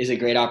 is a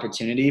great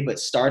opportunity. But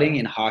starting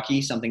in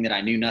hockey, something that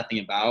I knew nothing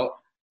about,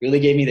 really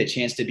gave me the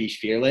chance to be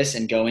fearless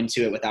and go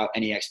into it without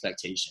any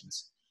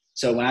expectations.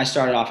 So when I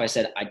started off, I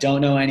said, I don't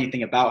know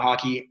anything about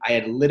hockey. I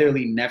had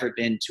literally never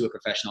been to a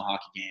professional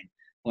hockey game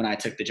when I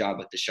took the job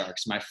with the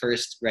Sharks. My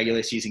first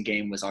regular season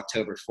game was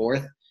October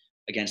 4th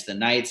against the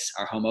Knights,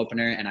 our home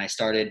opener, and I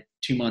started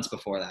 2 months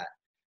before that.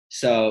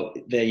 So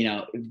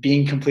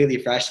being completely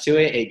fresh to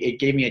it, it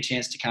gave me a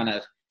chance to kind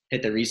of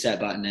hit the reset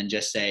button and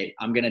just say,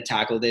 I'm going to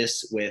tackle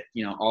this with,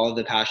 all of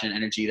the passion and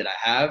energy that I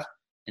have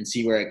and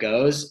see where it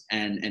goes.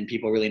 And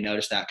people really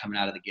notice that coming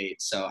out of the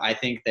gate. So I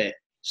think that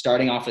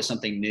starting off with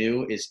something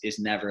new is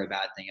never a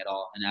bad thing at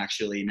all. And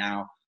actually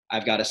now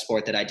I've got a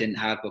sport that I didn't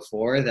have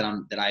before that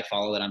I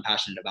follow, that I'm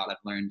passionate about. I've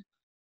learned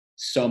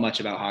so much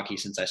about hockey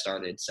since I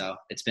started. So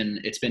it's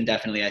been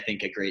definitely, I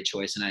think, a great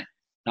choice. And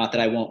not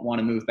that I won't want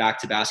to move back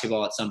to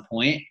basketball at some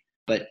point,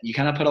 but you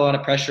kind of put a lot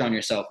of pressure on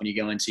yourself when you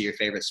go into your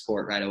favorite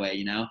sport right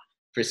away.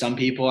 For some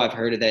people, I've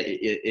heard that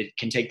it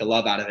can take the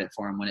love out of it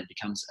for them when it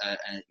becomes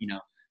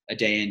a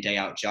day in, day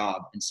out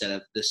job instead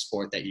of the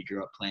sport that you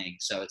grew up playing.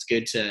 So it's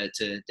good to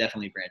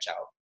definitely branch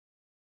out.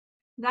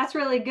 That's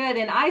really good.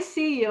 And I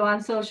see you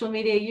on social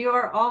media. You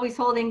are always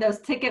holding those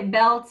ticket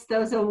belts,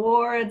 those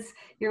awards.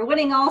 You're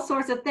winning all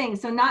sorts of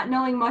things. So not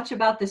knowing much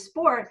about the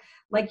sport,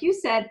 like you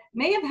said,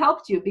 may have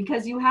helped you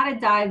because you had to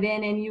dive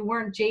in and you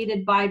weren't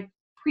jaded by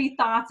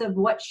pre-thoughts of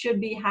what should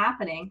be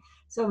happening.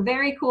 So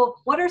very cool.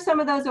 What are some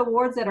of those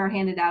awards that are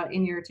handed out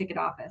in your ticket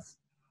office?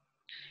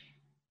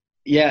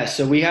 Yeah,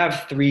 so we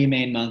have 3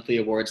 main monthly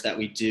awards that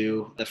we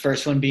do. The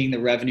first one being the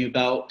revenue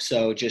belt.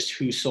 So just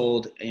who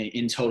sold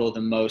in total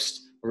the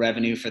most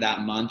revenue for that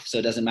month. So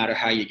it doesn't matter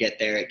how you get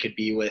there. It could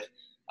be with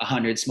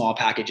 100 small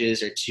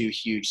packages or 2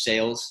 huge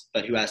sales,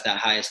 but who has that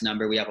highest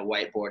number? We have a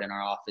whiteboard in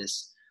our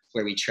office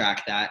where we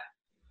track that.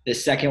 The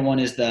second one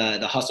is the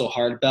Hustle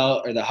Hard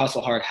belt, or the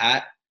Hustle Hard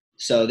hat.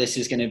 So this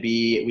is going to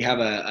be, we have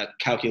a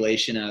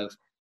calculation of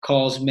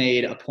calls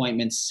made,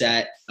 appointments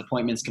set,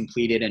 appointments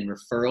completed, and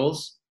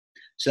referrals.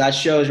 So that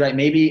shows, right,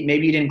 maybe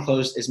you didn't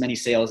close as many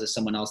sales as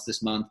someone else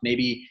this month.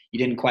 Maybe you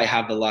didn't quite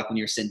have the luck when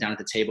you were sitting down at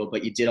the table,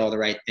 but you did all the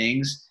right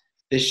things.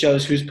 This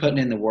shows who's putting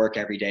in the work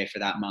every day for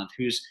that month,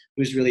 who's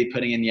really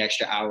putting in the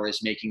extra hours,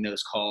 making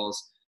those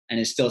calls, and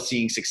is still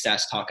seeing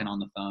success talking on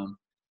the phone.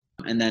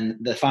 And then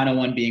the final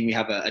one being, we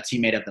have a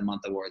Teammate of the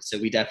Month award. So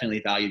we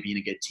definitely value being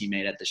a good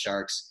teammate at the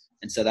Sharks.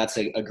 And so that's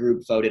a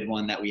group voted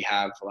one that we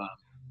have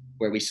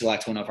where we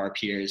select one of our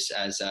peers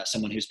as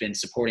someone who's been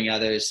supporting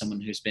others,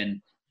 someone who's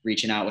been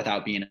reaching out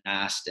without being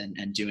asked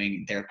and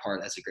doing their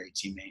part as a great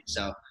teammate.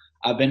 So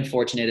I've been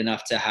fortunate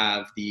enough to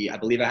have I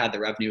believe I had the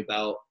revenue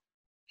belt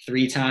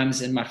 3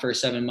 times in my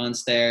first 7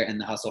 months there, and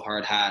the Hustle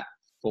Hard hat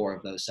 4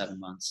 of those 7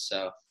 months.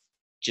 So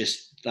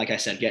just like I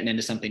said, getting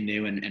into something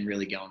new and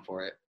really going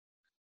for it.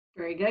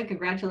 Very good.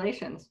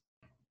 Congratulations.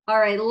 All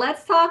right,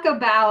 let's talk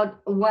about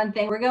one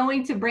thing. We're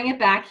going to bring it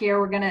back here.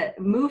 We're going to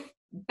move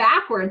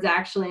backwards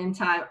actually in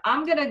time.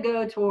 I'm going to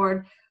go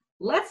toward,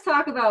 let's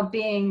talk about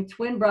being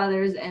twin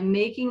brothers and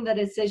making the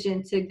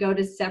decision to go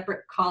to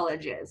separate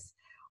colleges.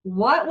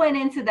 What went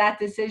into that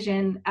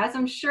decision? As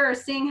I'm sure,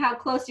 seeing how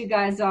close you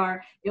guys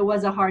are, it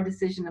was a hard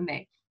decision to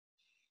make.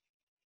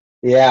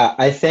 Yeah,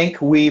 I think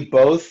we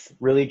both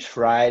really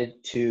tried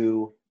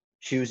to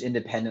choose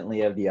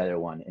independently of the other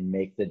one and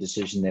make the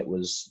decision that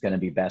was going to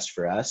be best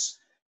for us.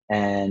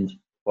 And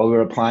while we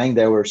were applying,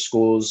 there were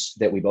schools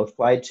that we both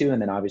applied to,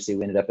 and then obviously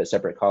we ended up at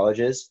separate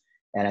colleges.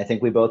 And I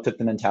think we both took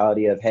the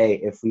mentality of, hey,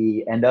 if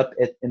we end up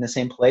in the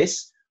same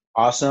place,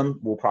 awesome.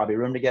 We'll probably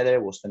room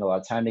together. We'll spend a lot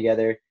of time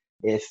together.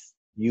 If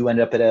you end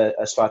up at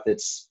a spot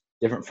that's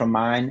different from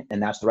mine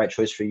and that's the right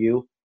choice for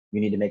you,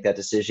 you need to make that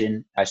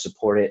decision. I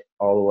support it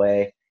all the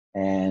way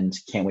and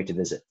can't wait to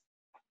visit.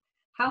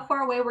 How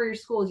far away were your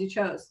schools you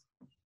chose?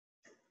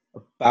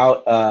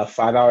 About a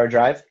 5-hour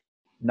drive.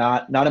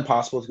 Not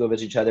impossible to go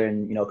visit each other.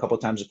 And, a couple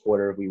of times a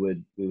quarter, we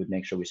would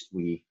make sure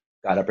we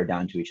got up or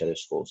down to each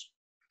other's schools.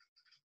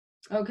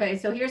 Okay,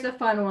 so here's a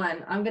fun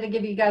one. I'm going to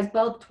give you guys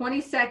both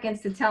 20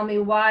 seconds to tell me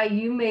why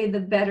you made the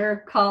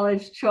better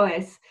college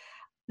choice.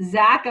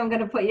 Zach, I'm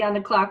going to put you on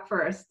the clock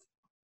first.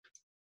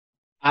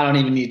 I don't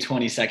even need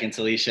 20 seconds,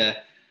 Alicia.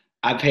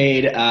 I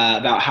paid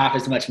about half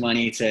as much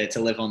money to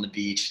live on the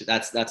beach.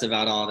 That's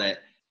about all that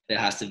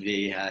has to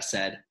be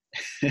said.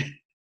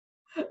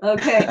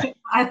 Okay,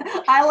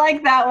 I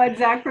like that one,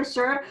 Zach, for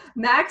sure.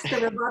 Max, the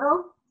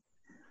rebuttal?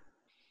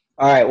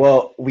 All right,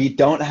 well, we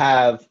don't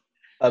have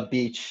a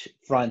beach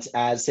front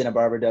as Santa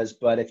Barbara does,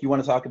 but if you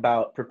want to talk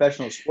about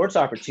professional sports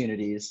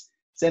opportunities,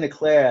 Santa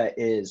Clara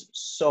is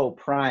so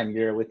prime.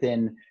 You're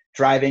within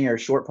driving or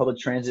short public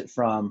transit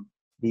from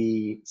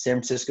the San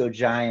Francisco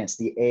Giants,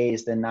 the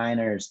A's, the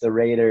Niners, the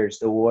Raiders,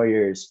 the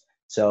Warriors.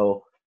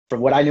 So from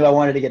what I knew I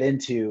wanted to get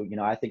into,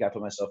 I think I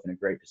put myself in a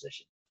great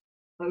position.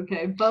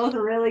 Okay, both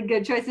really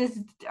good choices.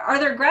 Are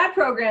there grad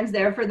programs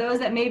there for those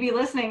that may be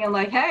listening and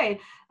like, hey,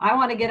 I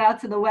want to get out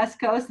to the West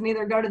Coast and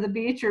either go to the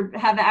beach or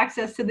have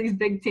access to these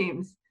big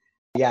teams?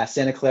 Yeah,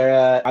 Santa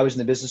Clara, I was in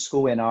the business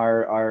school, and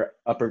our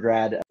upper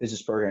grad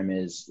business program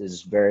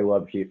is very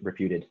well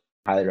reputed.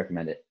 Highly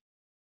recommend it.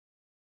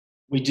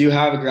 We do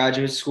have a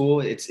graduate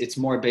school. It's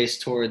more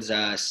based towards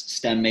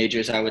STEM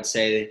majors, I would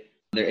say.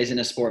 There isn't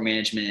a sport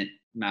management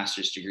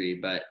master's degree,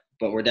 but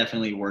we're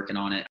definitely working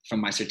on it.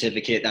 From my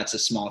certificate, that's a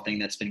small thing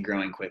that's been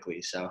growing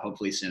quickly, so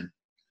hopefully soon.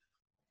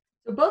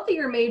 So both of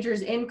your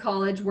majors in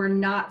college were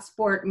not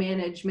sport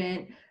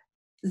management.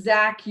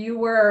 Zach, you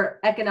were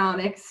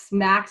economics.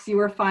 Max, you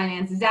were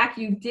finance. Zach,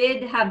 you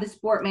did have the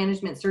sport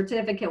management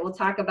certificate. We'll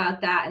talk about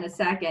that in a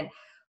second.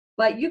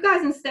 But you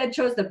guys instead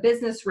chose the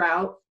business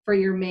route for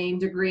your main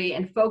degree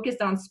and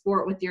focused on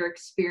sport with your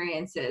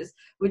experiences,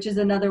 which is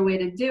another way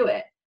to do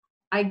it.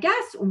 I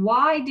guess,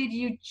 why did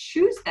you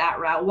choose that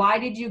route? Why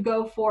did you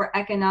go for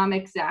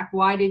economics, Zach?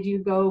 Why did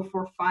you go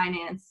for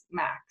finance,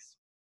 Max?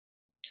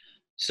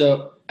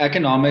 So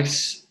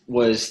economics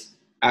was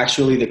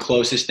actually the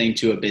closest thing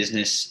to a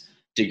business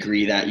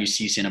degree that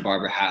UC Santa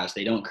Barbara has.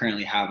 They don't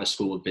currently have a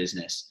school of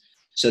business.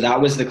 So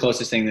that was the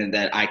closest thing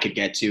that I could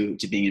get to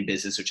being in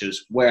business, which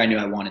was where I knew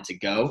I wanted to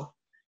go.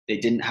 They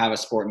didn't have a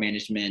sport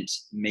management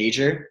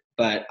major,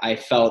 but I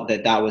felt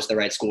that was the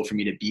right school for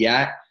me to be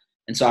at.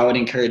 And so I would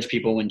encourage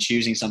people when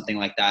choosing something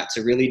like that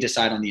to really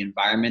decide on the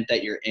environment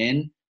that you're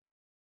in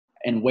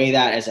and weigh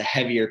that as a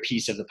heavier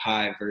piece of the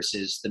pie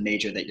versus the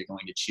major that you're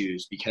going to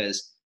choose.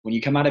 Because when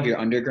you come out of your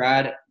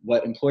undergrad,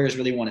 what employers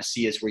really want to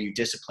see is, were you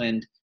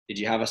disciplined? Did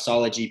you have a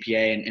solid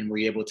GPA and were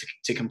you able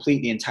to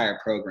complete the entire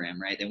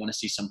program, right? They want to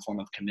see some form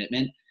of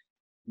commitment.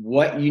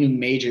 What you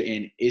major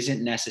in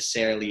isn't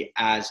necessarily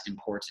as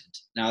important.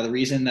 Now, the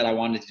reason that I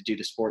wanted to do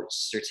the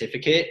sports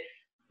certificate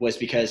was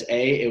because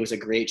A, it was a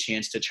great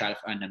chance to try to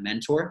find a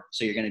mentor.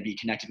 So you're going to be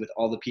connected with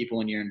all the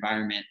people in your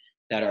environment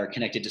that are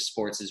connected to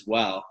sports as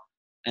well.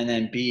 And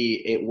then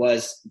B, it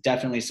was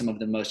definitely some of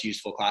the most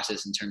useful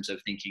classes in terms of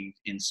thinking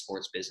in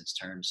sports business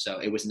terms. So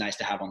it was nice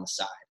to have on the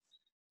side.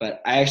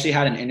 But I actually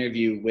had an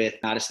interview with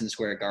Madison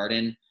Square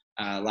Garden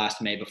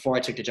last May before I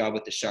took the job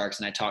with the Sharks,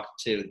 and I talked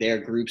to their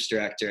groups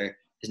director.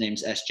 His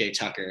name's S.J.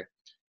 Tucker.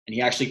 And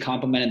he actually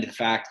complimented the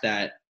fact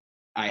that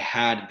I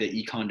had the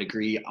econ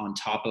degree on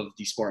top of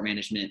the sport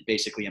management,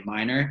 basically a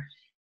minor.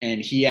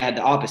 And he had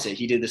the opposite.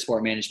 He did the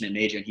sport management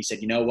major. And he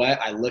said, you know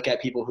what? I look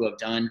at people who have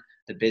done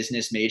the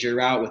business major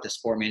route with the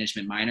sport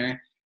management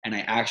minor, and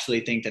I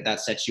actually think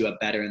that sets you up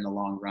better in the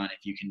long run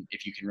if you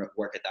can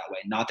work it that way.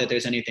 Not that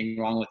there's anything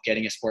wrong with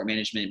getting a sport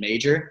management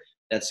major.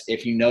 That's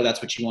if you know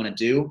that's what you want to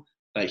do.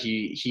 But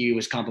he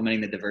was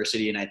complimenting the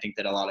diversity, and I think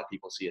that a lot of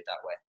people see it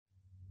that way.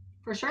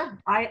 For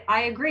sure.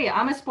 I agree.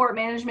 I'm a sport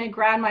management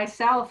grad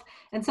myself.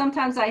 And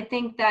sometimes I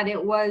think that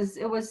it was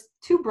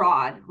too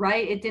broad,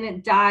 right? It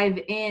didn't dive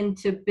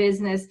into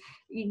business.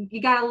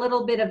 You got a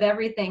little bit of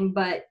everything,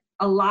 but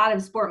a lot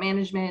of sport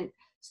management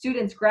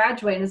students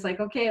graduate and it's like,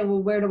 okay,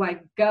 well, where do I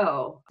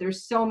go?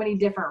 There's so many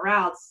different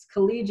routes: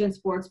 collegiate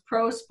sports,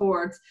 pro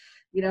sports,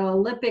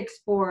 Olympic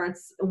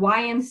sports,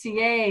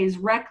 YMCAs,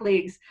 rec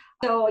leagues.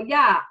 So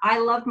yeah, I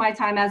loved my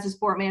time as a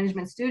sport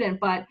management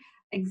student, but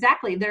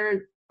exactly,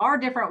 there are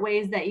different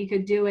ways that you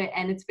could do it,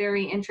 and it's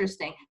very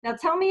interesting. Now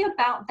tell me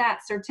about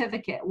that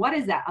certificate. What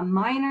is that? A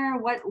minor?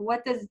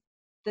 What does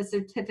the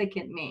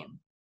certificate mean?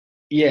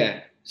 Yeah,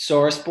 so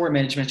our sport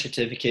management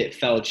certificate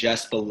fell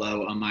just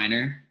below a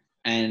minor,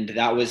 and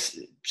that was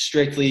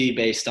strictly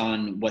based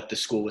on what the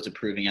school was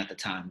approving at the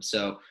time.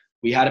 So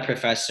we had a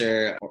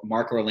professor,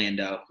 Mark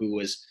Orlando, who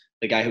was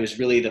the guy who was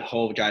really the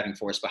whole driving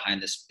force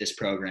behind this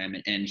program.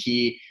 And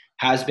he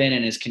has been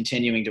and is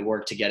continuing to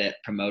work to get it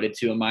promoted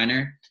to a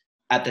minor.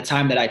 At the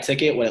time that I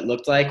took it, what it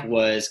looked like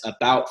was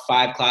about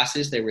 5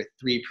 classes. There were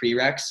 3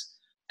 prereqs,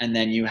 and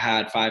then you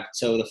had 5.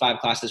 So the 5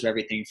 classes were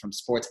everything from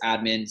sports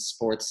admin,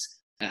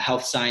 sports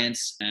health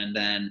science, and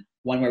then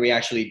one where we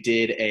actually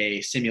did a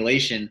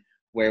simulation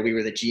where we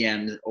were the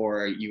GM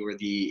or you were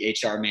the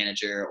HR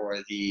manager or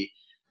the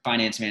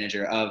finance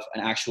manager of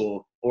an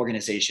actual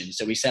organization.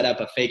 So we set up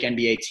a fake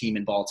NBA team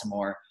in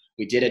Baltimore.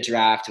 We did a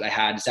draft. I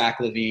had Zach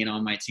LaVine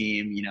on my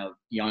team,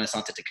 Giannis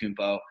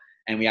Antetokounmpo,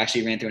 and we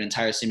actually ran through an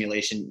entire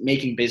simulation,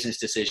 making business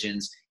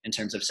decisions in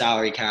terms of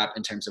salary cap,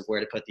 in terms of where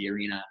to put the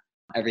arena,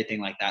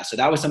 everything like that. So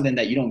that was something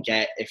that you don't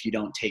get if you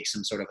don't take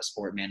some sort of a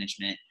sport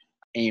management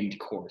aimed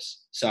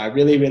course. So I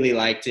really, really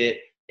liked it.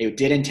 It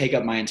didn't take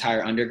up my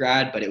entire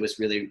undergrad, but it was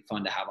really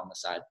fun to have on the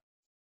side.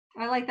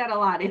 I like that a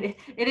lot. It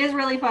is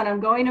really fun. I'm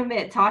going to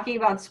admit, talking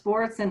about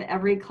sports in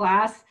every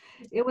class,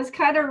 it was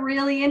kind of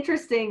really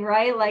interesting,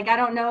 right? Like, I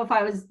don't know if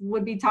I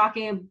would be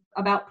talking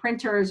about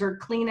printers or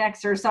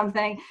Kleenex or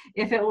something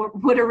if it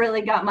would have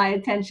really got my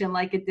attention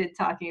like it did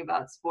talking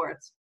about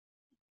sports.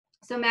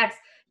 So Max,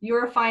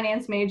 you're a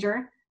finance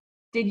major.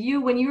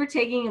 When you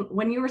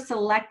were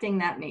selecting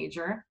that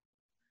major,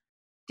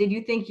 did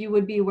you think you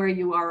would be where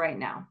you are right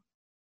now?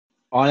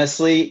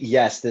 Honestly,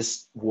 yes,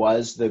 this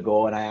was the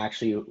goal. And I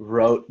actually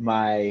wrote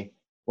one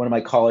of my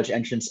college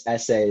entrance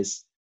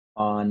essays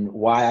on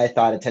why I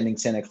thought attending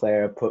Santa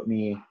Clara put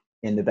me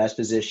in the best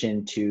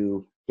position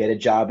to get a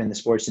job in the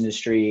sports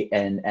industry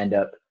and end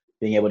up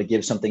being able to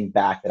give something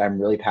back that I'm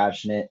really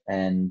passionate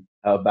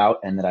about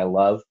and that I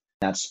love.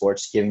 That's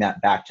sports, giving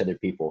that back to other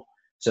people.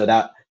 So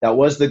that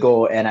was the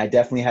goal. And I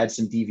definitely had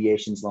some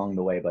deviations along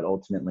the way, but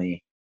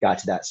ultimately got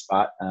to that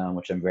spot,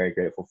 which I'm very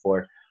grateful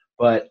for.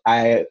 But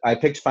I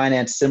picked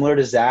finance similar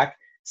to Zach.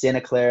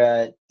 Santa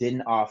Clara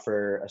didn't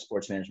offer a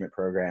sports management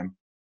program,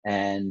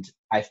 and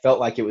I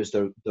felt like it was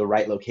the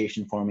right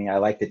location for me. I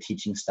like the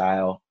teaching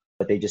style,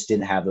 but they just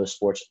didn't have those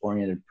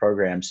sports-oriented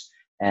programs.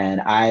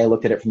 And I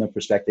looked at it from the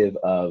perspective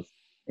of,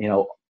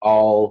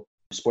 all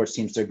sports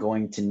teams are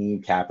going to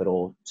need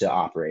capital to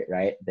operate,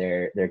 right?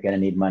 They're going to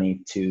need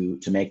money to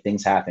make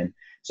things happen.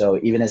 So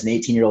even as an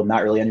 18-year-old,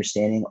 not really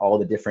understanding all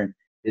the different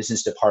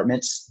business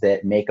departments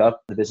that make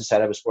up the business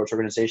side of a sports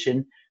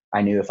organization,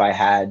 I knew if I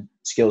had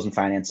skills in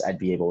finance, I'd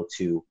be able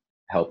to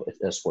help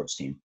a sports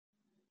team.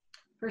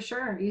 For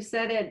sure. You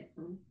said it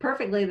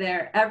perfectly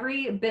there.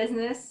 Every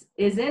business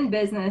is in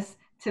business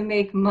to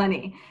make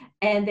money,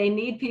 and they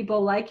need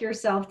people like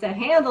yourself to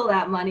handle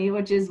that money,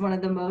 which is one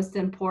of the most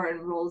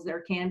important roles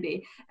there can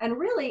be. And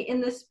really in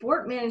the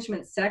sport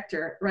management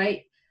sector,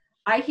 right?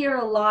 I hear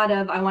a lot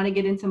of, I want to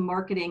get into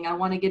marketing, I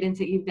want to get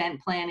into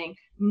event planning.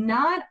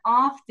 Not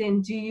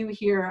often do you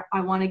hear, I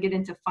want to get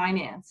into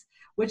finance,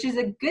 which is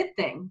a good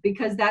thing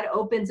because that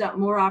opens up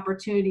more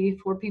opportunity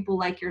for people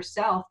like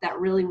yourself that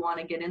really want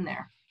to get in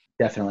there.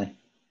 Definitely.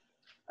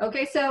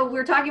 Okay, so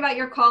we're talking about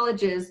your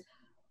colleges.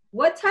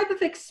 What type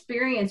of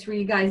experience were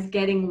you guys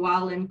getting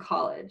while in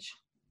college?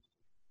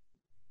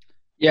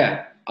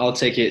 Yeah, I'll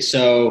take it.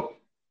 So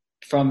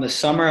from the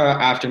summer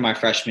after my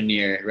freshman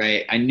year,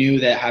 right, I knew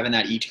that having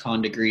that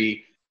econ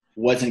degree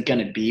wasn't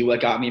going to be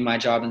what got me my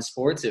job in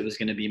sports. It was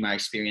going to be my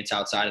experience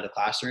outside of the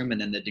classroom, and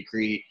then the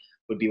degree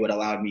would be what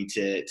allowed me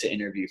to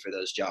interview for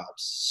those jobs.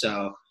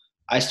 So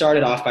I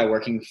started off by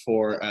working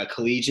for a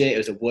collegiate. It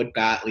was a wood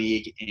bat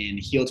league in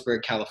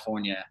Healdsburg,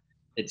 California.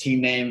 The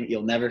team name,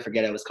 you'll never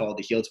forget, it was called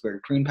the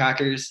Healdsburg Prune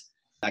Packers.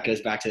 That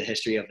goes back to the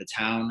history of the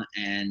town,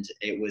 and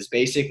it was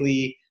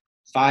basically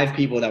 5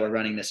 people that were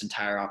running this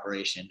entire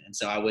operation. And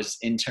so I was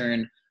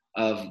intern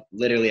of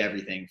literally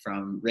everything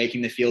from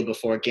raking the field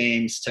before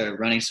games to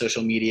running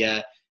social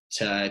media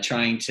to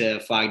trying to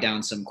flag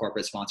down some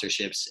corporate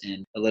sponsorships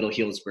in the little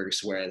Healdsburg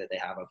square that they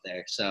have up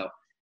there. So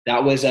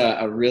that was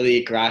a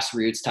really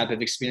grassroots type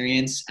of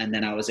experience. And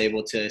then I was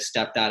able to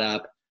step that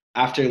up.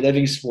 After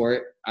living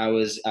sport, I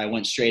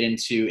went straight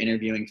into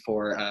interviewing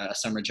for a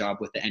summer job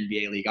with the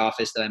NBA League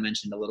office that I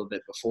mentioned a little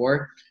bit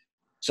before.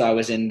 So I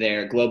was in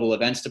their global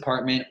events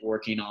department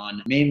working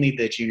on mainly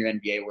the Junior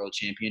NBA World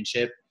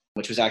Championship,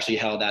 which was actually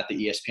held at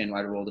the ESPN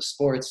Wide World of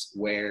Sports,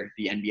 where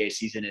the NBA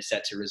season is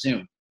set to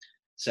resume.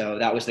 So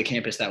that was the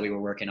campus that we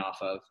were working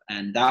off of.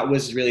 And that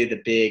was really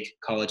the big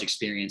college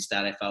experience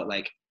that I felt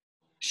like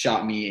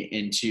shot me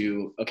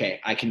into, okay,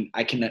 I can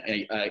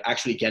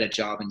actually get a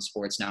job in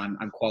sports now.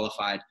 I'm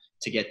qualified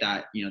to get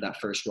that, that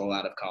first role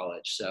out of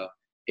college. So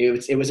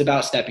it was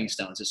about stepping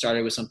stones. It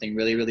started with something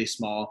really, really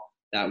small,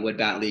 that wood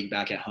bat league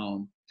back at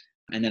home.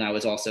 And then I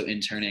was also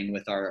interning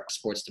with our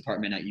sports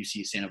department at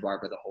UC Santa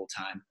Barbara the whole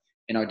time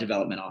in our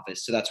development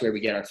office. So that's where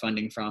we get our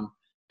funding from.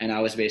 And I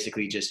was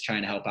basically just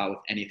trying to help out with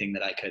anything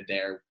that I could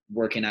there,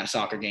 working at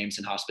soccer games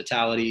and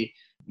hospitality,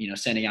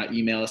 sending out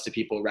emails to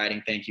people,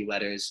 writing thank you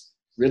letters,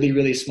 really,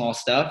 really small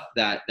stuff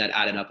that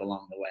added up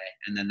along the way.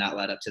 And then that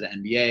led up to the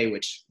NBA,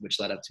 which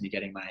led up to me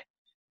getting my,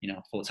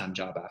 full-time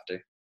job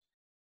after.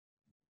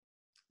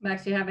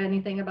 Max, do you have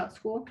anything about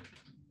school?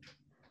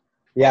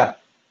 Yeah.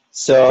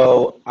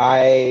 So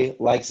I,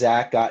 like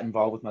Zach, got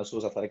involved with my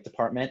school's athletic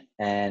department,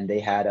 and they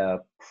had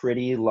a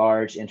pretty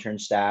large intern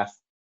staff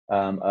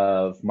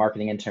of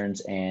marketing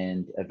interns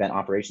and event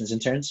operations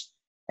interns,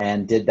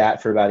 and did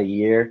that for about a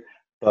year,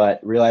 but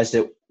realized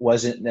it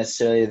wasn't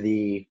necessarily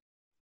the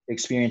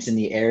experience in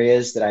the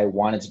areas that I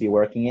wanted to be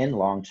working in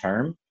long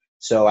term.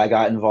 So I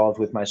got involved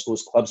with my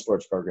school's club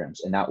sports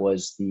programs, and that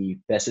was the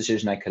best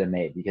decision I could have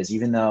made, because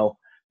even though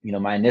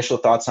my initial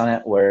thoughts on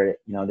it were,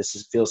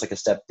 feels like a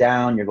step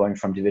down. You're going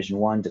from Division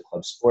I to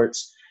club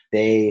sports.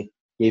 They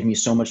gave me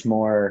so much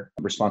more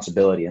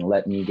responsibility and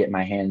let me get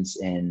my hands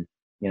in,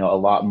 a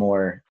lot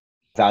more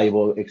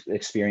valuable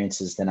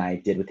experiences than I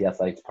did with the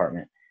athletic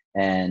department.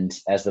 And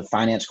as the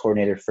finance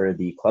coordinator for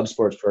the club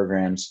sports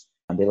programs,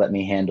 they let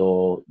me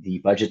handle the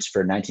budgets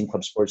for 19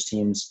 club sports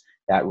teams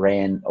that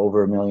ran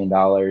over $1 million.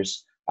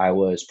 I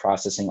was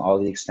processing all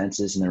the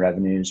expenses and the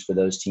revenues for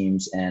those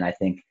teams. And I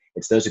think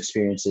it's those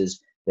experiences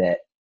that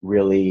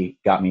really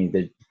got me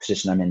the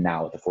position I'm in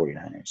now with the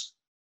 49ers.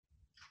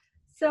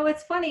 So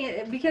it's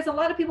funny because a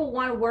lot of people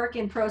want to work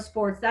in pro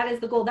sports. That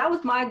is the goal. That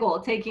was my goal,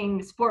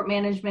 taking sport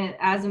management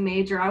as a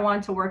major. I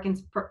wanted to work in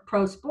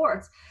pro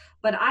sports,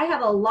 but I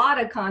have a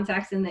lot of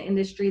contacts in the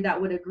industry that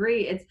would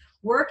agree. It's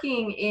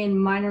working in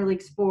minor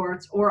league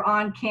sports or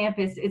on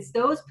campus. It's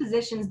those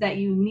positions that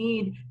you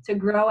need to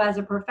grow as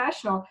a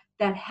professional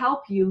that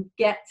help you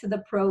get to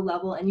the pro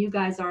level. And you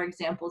guys are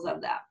examples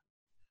of that.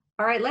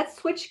 All right, let's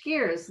switch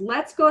gears.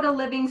 Let's go to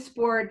Living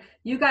Sport.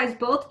 You guys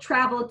both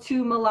traveled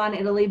to Milan,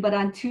 Italy, but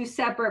on two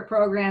separate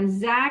programs.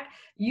 Zach,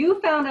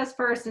 you found us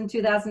first in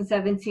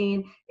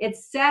 2017.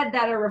 It's said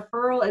that a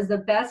referral is the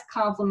best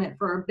compliment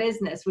for a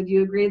business. Would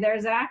you agree there,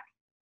 Zach?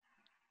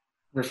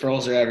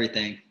 Referrals are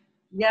everything.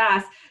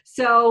 Yes.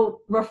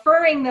 So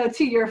referring, though,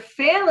 to your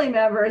family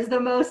member is the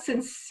most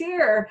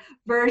sincere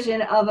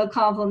version of a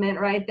compliment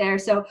right there.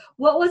 So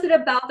what was it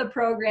about the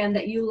program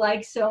that you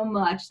liked so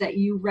much that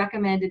you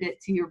recommended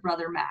it to your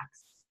brother,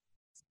 Max?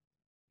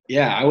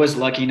 Yeah, I was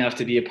lucky enough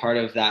to be a part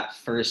of that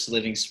first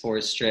Living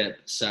Sports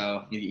trip.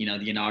 So,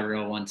 the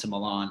inaugural one to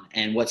Milan.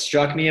 And what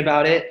struck me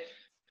about it,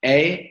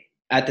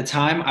 at the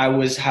time, I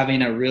was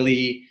having a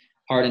really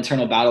hard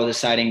internal battle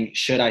deciding,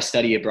 should I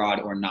study abroad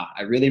or not?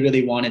 I really,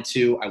 really wanted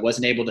to. I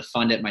wasn't able to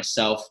fund it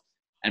myself.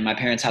 And my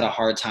parents had a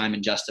hard time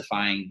in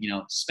justifying,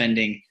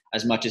 spending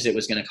as much as it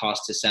was going to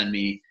cost to send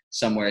me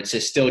somewhere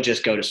to still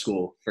just go to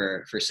school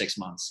for 6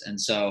 months.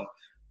 And so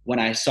when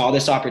I saw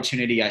this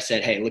opportunity, I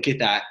said, hey, look at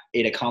that.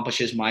 It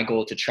accomplishes my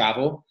goal to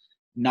travel.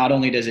 Not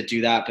only does it do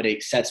that, but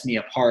it sets me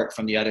apart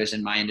from the others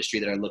in my industry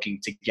that are looking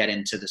to get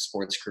into the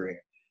sports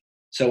career.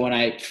 So when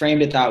I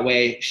framed it that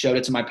way, showed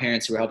it to my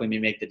parents who were helping me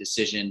make the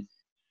decision,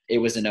 it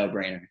was a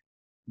no-brainer.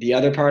 The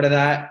other part of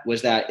that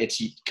was that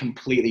it's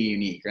completely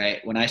unique, right?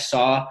 When I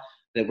saw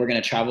that we're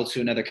going to travel to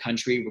another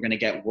country, we're going to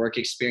get work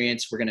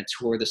experience, we're going to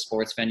tour the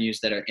sports venues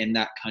that are in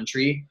that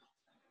country,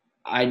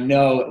 I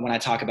know when I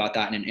talk about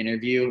that in an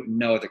interview,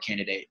 no other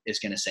candidate is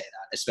going to say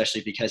that,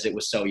 especially because it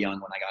was so young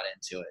when I got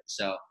into it.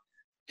 So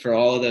for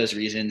all of those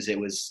reasons, it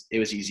was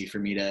easy for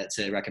me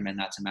to recommend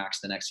that to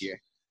Max the next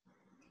year.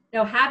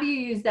 Now, have you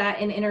used that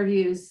in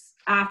interviews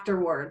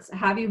afterwards?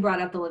 Have you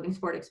brought up the Living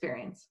Sport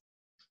experience?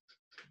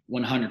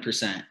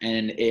 100%.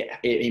 And it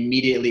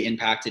immediately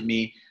impacted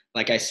me.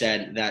 Like I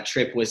said, that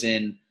trip was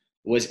in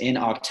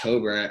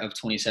October of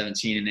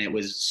 2017. And it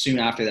was soon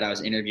after that I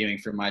was interviewing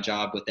for my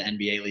job with the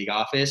NBA league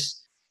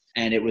office.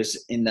 And it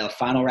was in the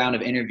final round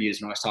of interviews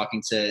when I was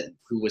talking to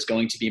who was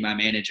going to be my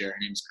manager. Her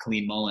name's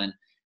Colleen Mullen.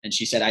 And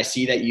she said, I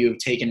see that you've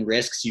taken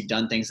risks. You've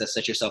done things that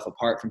set yourself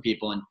apart from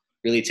people and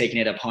really taken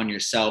it upon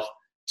yourself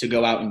to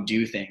go out and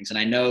do things. And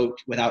I know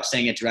without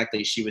saying it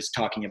directly, she was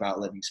talking about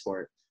Living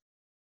Sport.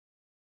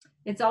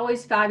 It's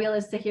always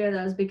fabulous to hear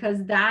those,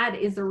 because that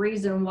is the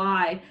reason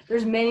why,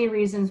 there's many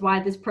reasons why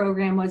this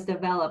program was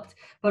developed,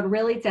 but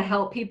really to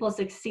help people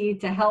succeed,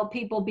 to help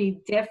people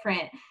be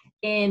different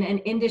in an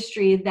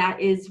industry that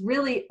is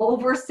really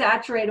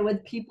oversaturated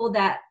with people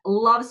that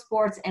love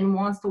sports and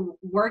wants to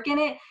work in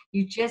it.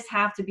 You just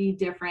have to be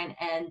different.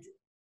 And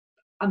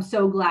I'm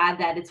so glad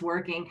that it's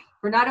working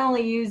for not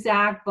only you,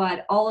 Zach,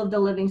 but all of the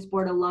Living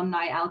Sport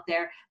alumni out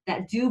there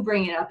that do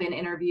bring it up in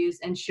interviews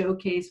and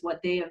showcase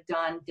what they have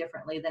done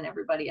differently than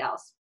everybody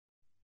else.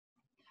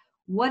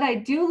 What I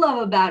do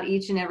love about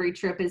each and every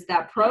trip is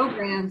that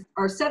programs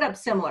are set up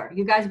similar.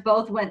 You guys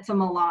both went to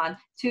Milan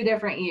 2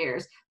 different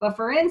years. But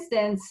for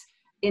instance,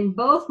 in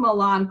both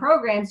Milan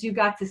programs, you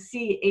got to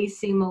see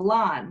AC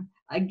Milan,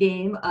 a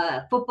game,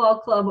 a football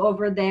club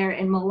over there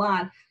in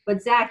Milan.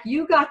 But Zach,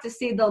 you got to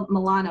see the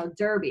Milano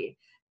Derby.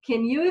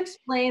 Can you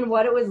explain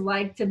what it was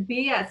like to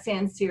be at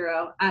San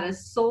Siro at a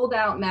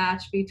sold-out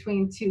match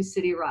between 2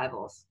 city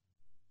rivals?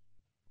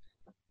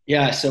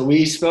 Yeah, so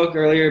we spoke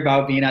earlier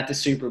about being at the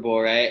Super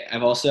Bowl, right?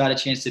 I've also had a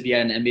chance to be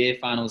at an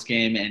NBA Finals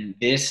game, and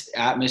this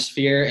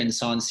atmosphere in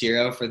San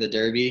Siro for the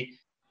Derby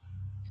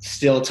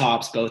still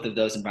tops both of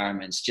those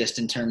environments, just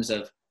in terms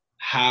of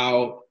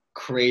how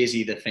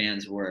crazy the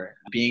fans were.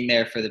 Being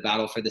there for the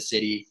battle for the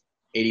city,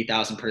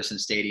 80,000 person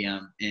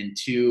stadium, and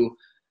two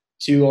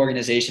two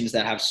organizations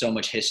that have so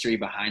much history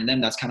behind them.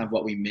 That's kind of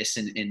what we miss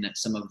in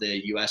some of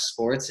the US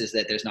sports, is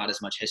that there's not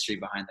as much history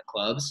behind the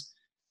clubs.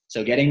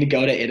 So getting to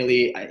go to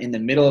Italy in the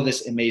middle of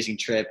this amazing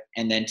trip,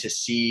 and then to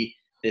see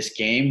this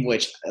game,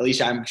 which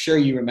Alicia, I'm sure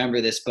you remember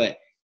this, but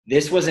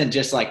this wasn't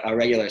just like a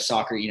regular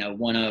soccer,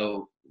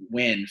 1-0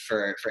 win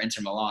for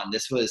Inter Milan.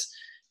 This was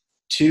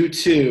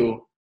 2-2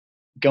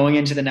 going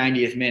into the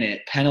 90th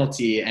minute,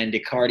 penalty, and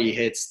Icardi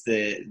hits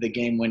the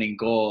game-winning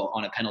goal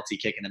on a penalty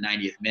kick in the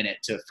 90th minute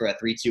for a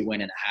 3-2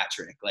 win and a hat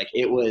trick. Like,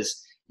 it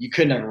was, you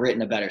couldn't have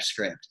written a better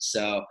script.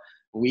 So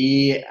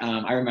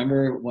I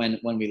remember when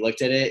we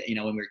looked at it,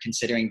 when we were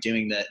considering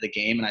doing the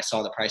game, and I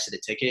saw the price of the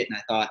ticket, and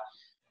I thought,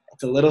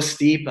 it's a little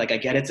steep. Like, I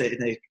get it's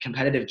a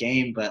competitive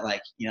game, but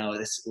like,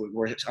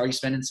 we're already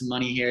spending some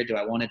money here. Do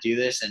I want to do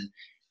this?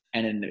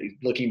 And then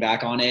looking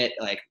back on it,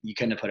 like, you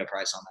couldn't have put a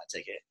price on that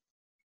ticket.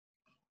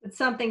 It's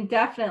something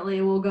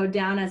definitely will go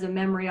down as a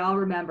memory I'll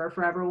remember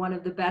forever. One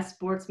of the best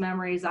sports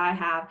memories I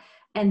have.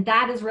 And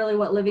that is really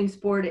what Living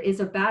Sport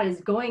is about,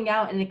 is going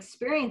out and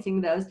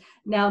experiencing those.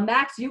 Now,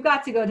 Max, you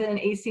got to go to an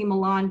AC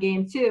Milan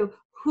game too.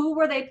 Who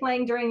were they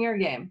playing during your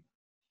game?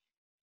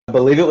 I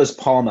believe it was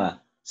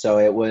Palma. So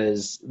it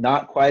was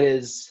not quite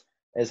as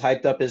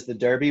hyped up as the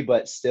Derby,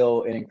 but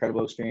still an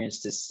incredible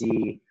experience to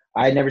see.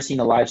 I had never seen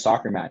a live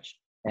soccer match.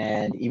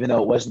 And even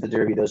though it wasn't the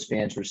Derby, those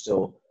fans were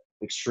still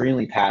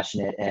extremely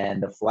passionate.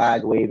 And the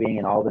flag waving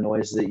and all the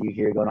noises that you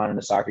hear going on in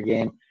a soccer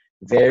game,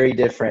 very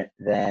different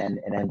than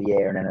an NBA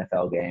or an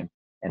NFL game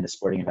and the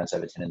sporting events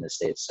I've attended in the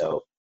States.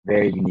 So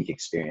very unique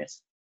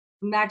experience.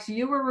 Max,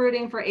 you were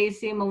rooting for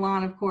AC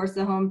Milan, of course,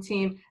 the home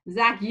team.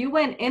 Zach, you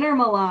went Inter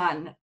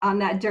Milan on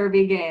that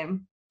Derby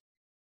game.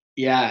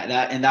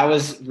 Yeah, that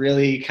was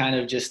really kind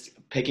of just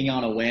picking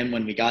on a whim.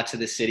 When we got to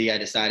the city, I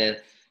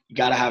decided you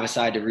got to have a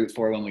side to root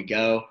for when we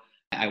go.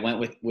 I went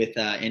with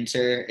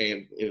Inter.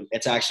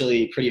 It's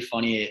actually pretty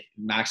funny.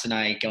 Max and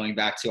I, going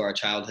back to our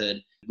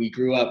childhood, we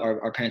grew up,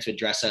 our parents would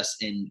dress us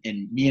in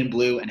me in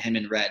blue and him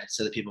in red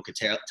so that people could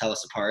tell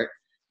us apart.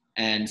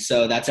 And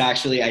so that's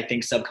actually, I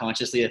think,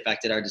 subconsciously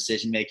affected our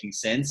decision-making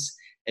since.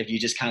 If you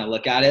just kind of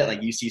look at it,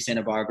 like UC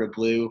Santa Barbara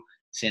blue,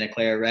 Santa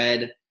Clara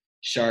red,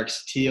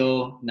 Sharks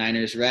teal,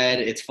 Niners red.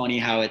 It's funny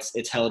how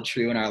it's held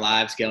true in our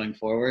lives going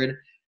forward.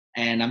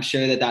 And I'm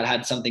sure that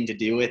had something to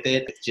do with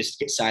it.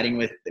 Just siding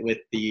with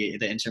the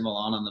Inter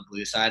Milan on the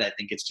blue side. I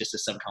think it's just a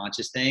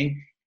subconscious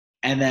thing.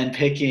 And then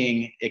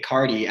picking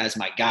Icardi as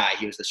my guy.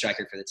 He was the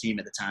striker for the team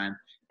at the time.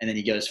 And then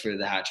he goes for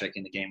the hat trick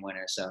in the game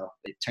winner. So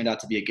it turned out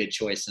to be a good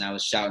choice. And I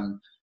was shouting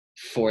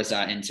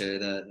Forza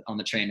Inter on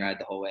the train ride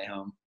the whole way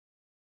home.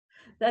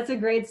 That's a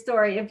great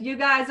story. If you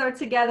guys are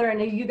together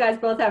and you guys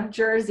both have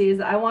jerseys,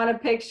 I want a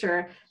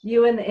picture.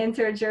 You in the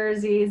Inter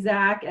jersey,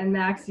 Zach, and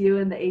Max, you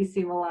in the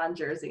AC Milan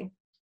jersey.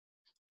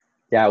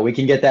 Yeah, we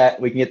can get that.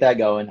 We can get that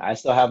going. I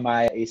still have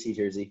my AC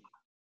jersey.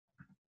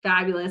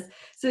 Fabulous.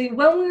 So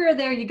when we were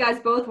there, you guys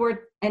both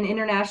were an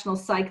international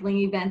cycling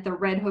event, the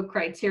Red Hook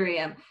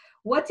Criterium.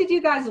 What did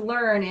you guys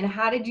learn, and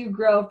how did you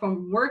grow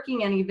from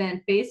working an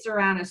event based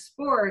around a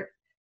sport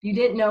you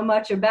didn't know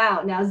much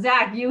about? Now,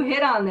 Zach, you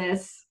hit on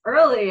this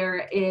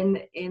earlier in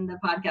the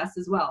podcast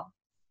as well.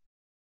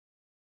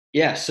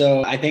 Yeah,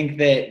 so I think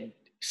that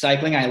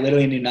cycling, I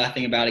literally knew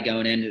nothing about it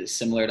going in. It's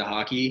similar to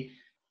hockey.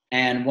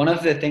 And one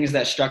of the things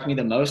that struck me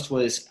the most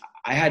was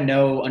I had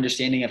no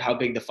understanding of how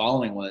big the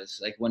following was.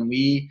 Like, when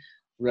we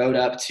rode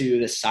up to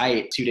the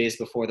site 2 days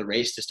before the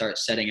race to start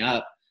setting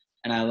up,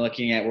 and I'm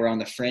looking at, we're on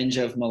the fringe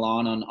of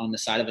Milan on the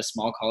side of a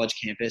small college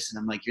campus. And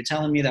I'm like, you're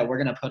telling me that we're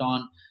going to put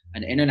on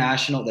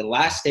the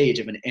last stage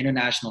of an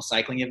international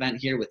cycling event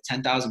here with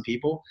 10,000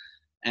 people?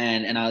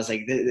 And I was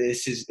like,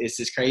 this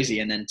is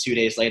crazy. And then 2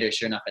 days later,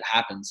 sure enough, it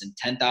happens. And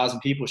 10,000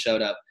 people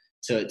showed up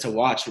to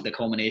watch the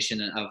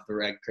culmination of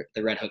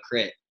the Red Hook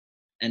Crit.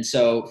 And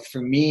so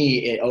for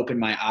me, it opened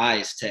my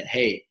eyes to,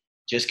 hey,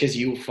 just because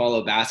you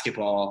follow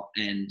basketball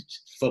and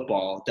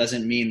football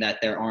doesn't mean that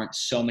there aren't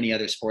so many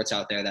other sports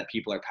out there that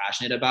people are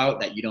passionate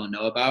about that you don't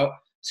know about.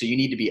 So you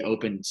need to be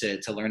open to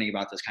learning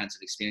about those kinds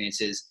of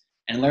experiences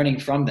and learning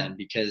from them,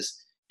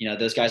 because,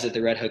 those guys at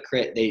the Red Hook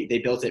Crit,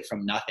 they built it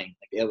from nothing.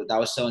 That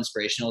was so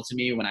inspirational to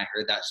me when I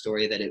heard that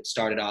story, that it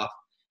started off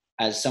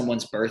as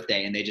someone's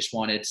birthday and they just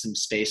wanted some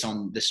space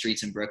on the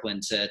streets in Brooklyn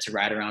to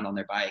ride around on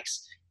their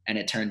bikes. And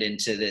it turned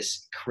into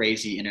this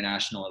crazy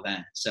international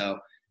event. So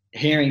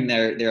hearing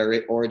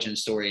their origin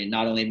story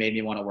not only made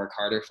me want to work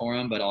harder for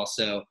them, but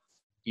also,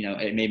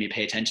 it made me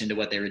pay attention to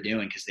what they were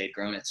doing because they'd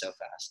grown it so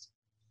fast.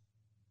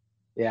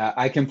 Yeah,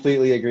 I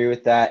completely agree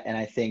with that. And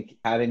I think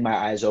having my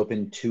eyes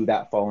open to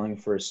that following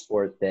for a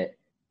sport that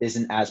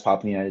isn't as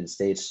popular in the United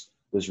States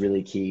was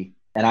really key.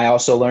 And I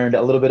also learned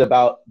a little bit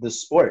about the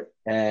sport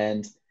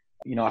and,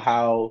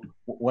 how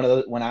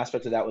one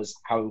aspect of that was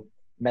how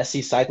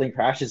messy cycling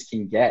crashes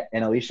can get.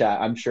 And Alicia,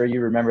 I'm sure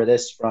you remember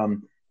this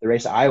from the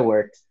race I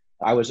worked.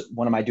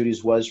 One of my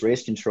duties was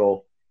race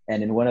control.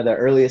 And in one of the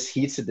earliest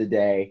heats of the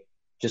day,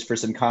 just for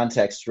some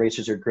context,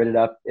 racers are gridded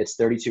up. It's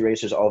 32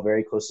 racers all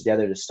very close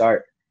together to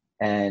start.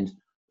 And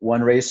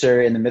One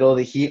racer in the middle of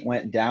the heat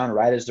went down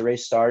right as the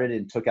race started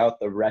and took out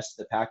the rest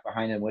of the pack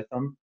behind him with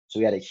him. So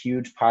we had a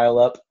huge pile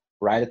up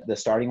right at the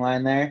starting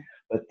line there.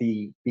 But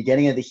the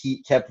beginning of the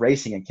heat kept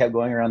racing and kept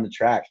going around the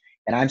track.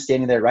 And I'm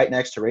standing there right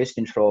next to race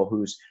control,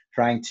 who's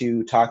trying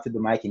to talk through the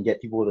mic and get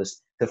people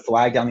to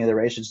flag down the other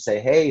racers and say,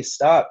 hey,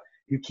 stop.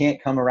 You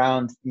can't come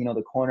around,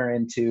 the corner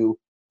into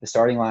the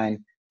starting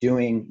line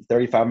doing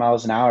 35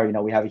 miles an hour.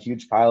 We have a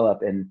huge pile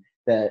up, and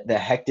the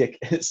hectic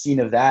scene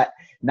of that,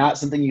 not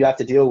something you have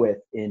to deal with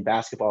in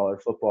basketball or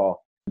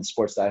football and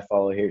sports that I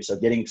follow here. So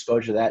getting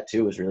exposure to that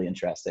too was really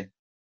interesting.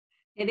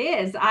 It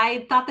is.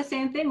 I thought the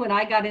same thing when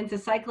I got into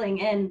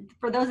cycling. And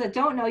for those that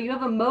don't know, you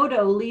have a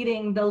moto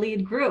leading the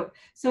lead group.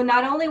 So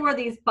not only were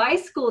these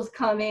bicycles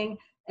coming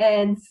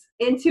and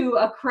into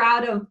a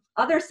crowd of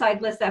other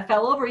cyclists that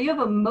fell over, you have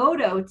a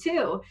moto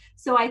too.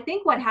 So I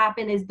think what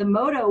happened is the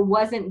moto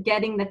wasn't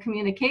getting the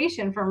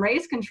communication from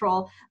race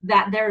control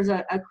that there's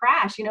a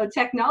crash.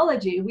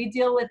 Technology, we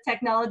deal with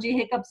technology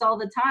hiccups all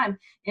the time.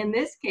 In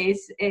this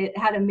case, it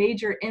had a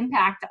major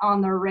impact on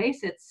the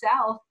race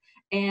itself.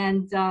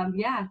 And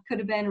could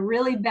have been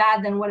really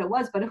bad than what it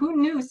was. But who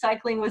knew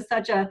cycling was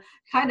such a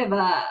kind of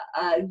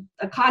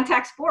a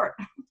contact sport?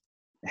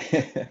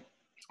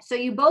 So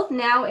you both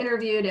now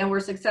interviewed and were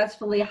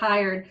successfully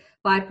hired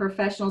by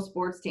professional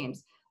sports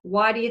teams.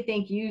 Why do you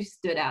think you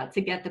stood out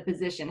to get the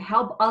position?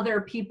 Help other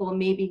people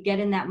maybe get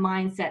in that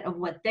mindset of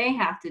what they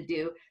have to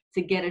do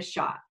to get a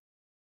shot.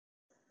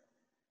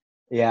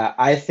 Yeah,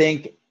 I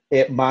think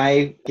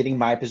getting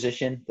my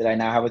position that I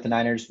now have with the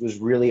Niners was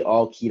really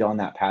all keyed on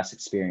that past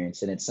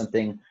experience. And it's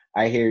something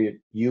I hear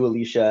you,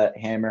 Alicia,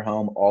 hammer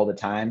home all the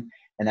time.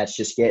 And that's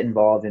just get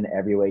involved in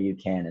every way you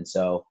can. And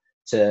so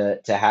to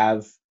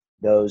have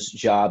those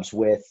jobs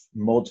with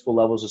multiple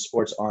levels of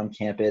sports on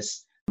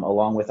campus,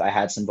 along with I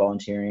had some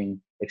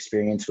volunteering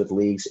experience with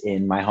leagues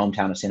in my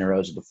hometown of Santa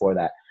Rosa before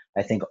that.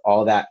 I think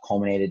all that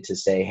culminated to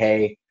say,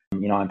 hey,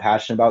 I'm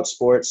passionate about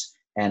sports,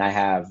 and I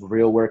have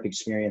real work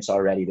experience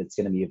already that's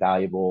going to be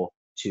valuable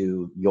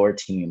to your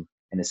team.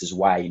 And this is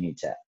why you need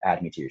to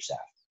add me to your staff.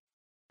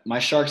 My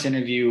Sharks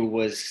interview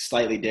was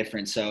slightly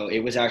different. So it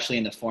was actually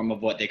in the form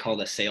of what they call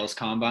the sales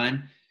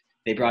combine.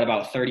 They brought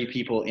about 30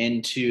 people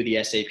into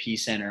the SAP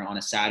Center on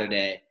a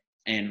Saturday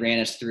and ran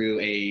us through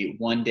a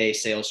one-day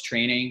sales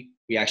training.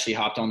 We actually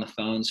hopped on the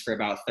phones for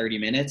about 30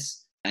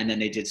 minutes, and then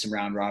they did some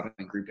round robin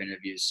group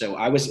interviews. So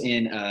I was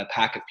in a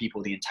pack of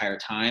people the entire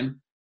time.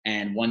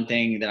 And one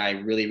thing that I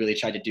really, really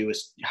tried to do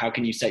is how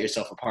can you set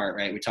yourself apart,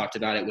 right? We talked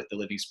about it with the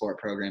Living Sport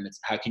program. It's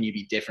how can you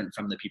be different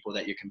from the people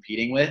that you're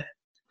competing with?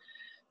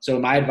 So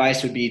my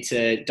advice would be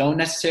to don't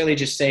necessarily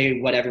just say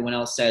what everyone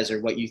else says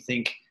or what you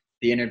think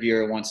the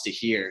interviewer wants to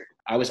hear.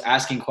 I was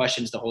asking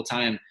questions the whole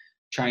time,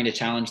 trying to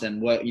challenge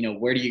them. Where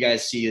do you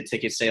guys see the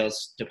ticket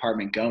sales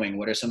department going?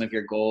 What are some of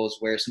your goals?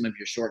 Where are some of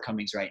your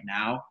shortcomings right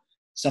now?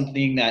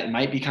 Something that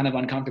might be kind of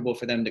uncomfortable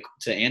for them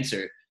to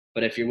answer.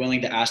 But if you're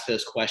willing to ask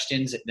those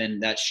questions, then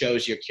that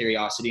shows your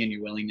curiosity and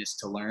your willingness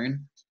to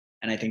learn.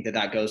 And I think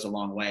that goes a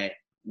long way.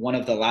 One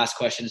of the last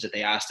questions that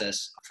they asked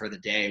us for the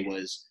day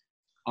was,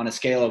 on a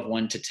scale of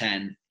 1 to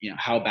 10,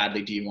 how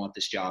badly do you want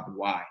this job and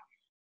why?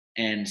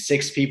 And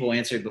 6 people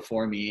answered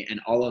before me, and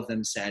all of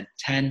them said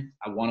 10.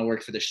 I want to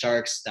work for the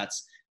Sharks.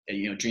 That's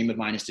a dream of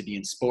mine is to be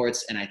in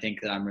sports, and I think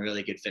that I'm a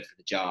really good fit for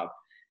the job.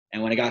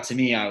 And when it got to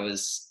me,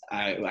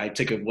 I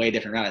took a way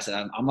different route. I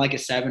said I'm like a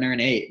 7 or an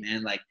 8,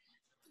 man. Like,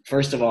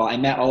 first of all, I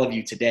met all of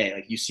you today.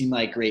 Like, you seem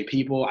like great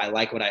people. I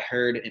like what I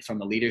heard from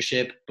the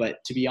leadership, but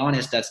to be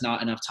honest, that's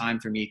not enough time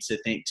for me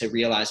to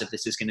realize if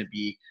this is going to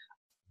be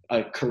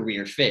a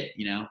career fit,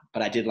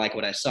 but I did like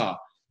what I saw.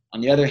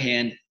 On the other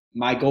hand,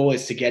 my goal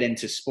is to get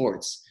into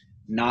sports,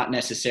 not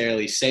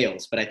necessarily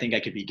sales, but I think I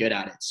could be good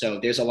at it.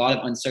 So there's a lot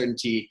of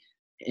uncertainty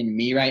in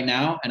me right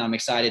now, and I'm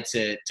excited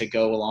to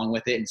go along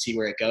with it and see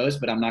where it goes,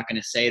 but I'm not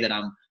going to say that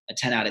I'm a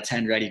 10 out of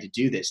 10 ready to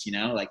do this,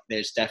 like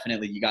there's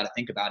definitely, you got to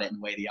think about it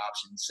and weigh the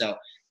options. So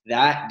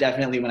that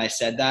definitely, when I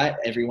said that,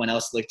 everyone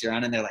else looked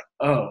around and they're like,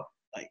 oh,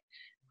 like,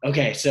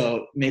 okay,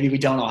 so maybe we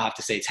don't all have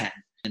to say 10.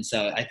 And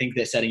so I think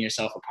that setting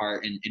yourself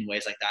apart in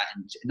ways like that,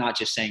 and not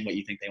just saying what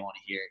you think they want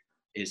to hear,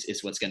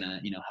 is what's going to,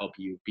 help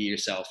you be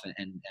yourself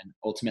and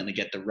ultimately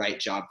get the right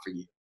job for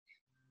you.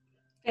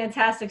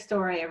 Fantastic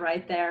story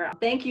right there.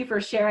 Thank you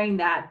for sharing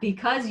that,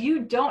 because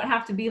you don't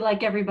have to be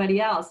like everybody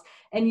else.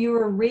 And you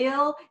were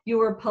real, you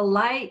were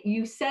polite,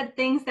 you said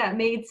things that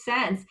made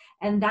sense.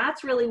 And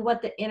that's really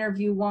what the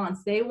interview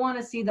wants. They want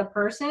to see the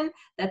person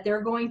that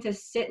they're going to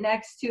sit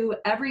next to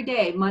every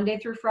day, Monday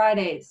through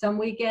Friday, some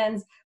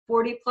weekends,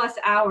 40 plus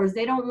hours.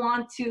 They don't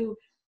want to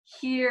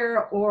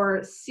hear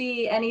or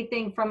see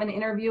anything from an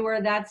interviewer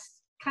that's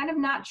kind of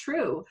not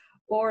true,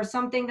 or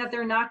something that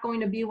they're not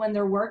going to be when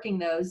they're working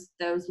those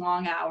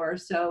long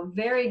hours. So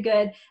very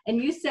good.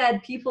 And you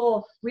said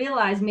people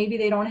realize maybe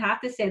they don't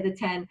have to say the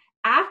 10.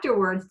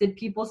 Afterwards, did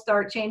people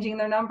start changing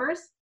their numbers?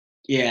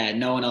 Yeah,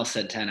 no one else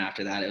said 10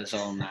 after that. It was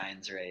all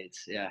 9s or 8s.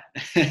 Yeah.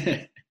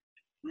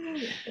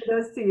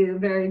 Kudos to you.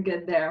 Very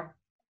good there.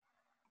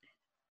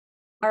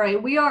 All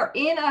right, we are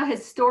in a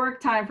historic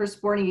time for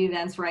sporting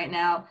events right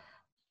now.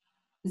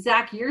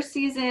 Zach, your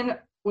season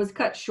was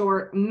cut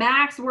short.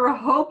 Max, we're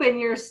hoping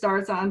yours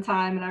starts on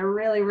time, and I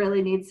really,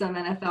 really need some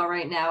NFL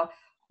right now.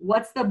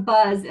 What's the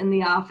buzz in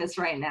the office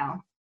right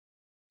now?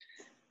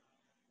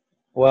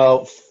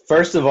 Well,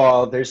 first of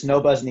all, there's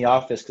no buzz in the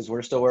office because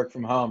we're still work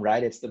from home,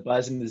 right? It's the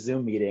buzz in the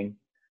Zoom meeting.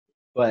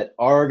 But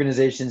our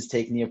organization's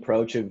taking the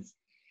approach of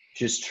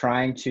just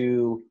trying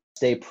to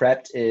stay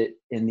prepped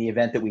in the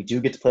event that we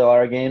do get to play all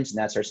our games, and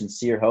that's our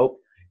sincere hope.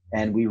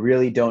 And we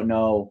really don't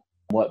know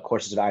what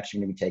courses of action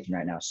we're going to be taking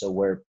right now. So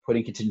we're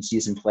putting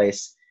contingencies in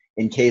place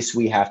in case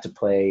we have to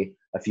play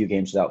a few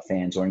games without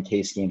fans or in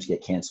case games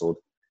get canceled.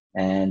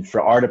 And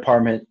for our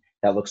department,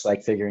 that looks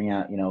like figuring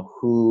out,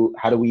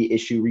 how do we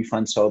issue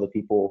refunds to all the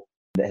people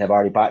that have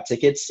already bought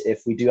tickets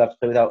if we do have to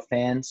play without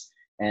fans,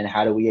 and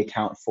how do we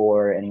account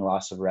for any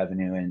loss of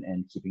revenue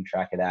and keeping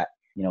track of that,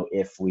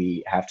 if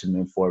we have to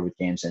move forward with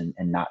games and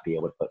not be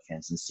able to put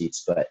fans in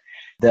seats. But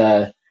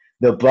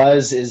the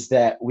buzz is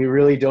that we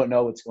really don't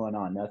know what's going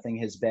on. Nothing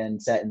has been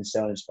set in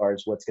stone as far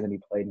as what's going to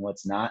be played and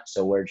what's not.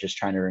 So we're just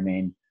trying to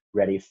remain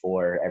ready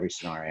for every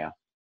scenario.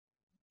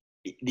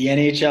 The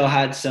NHL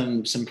had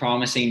some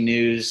promising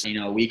news,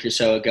 a week or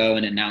so ago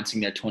in announcing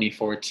their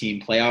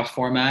 2014 playoff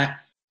format.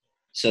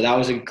 So that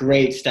was a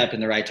great step in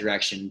the right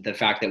direction. The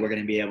fact that we're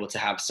going to be able to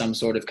have some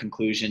sort of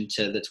conclusion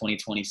to the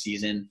 2020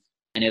 season.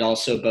 And it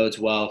also bodes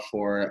well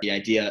for the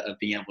idea of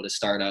being able to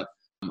start up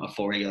a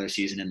full regular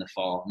season in the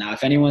fall. Now,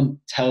 if anyone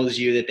tells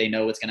you that they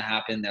know what's going to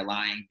happen, they're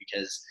lying,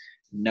 because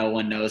no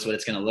one knows what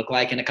it's going to look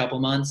like in a couple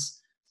months.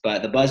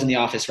 But the buzz in the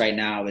office right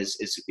now is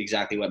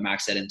exactly what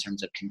Max said in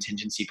terms of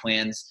contingency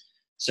plans.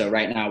 So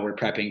right now we're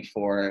prepping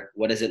for,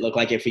 what does it look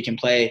like if we can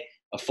play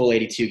a full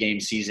 82 game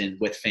season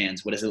with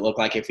fans? What does it look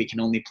like if we can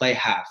only play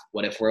half?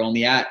 What if we're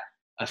only at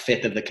a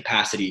fifth of the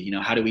capacity?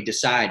 How do we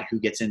decide who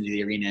gets into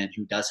the arena and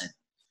who doesn't?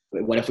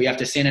 What if we have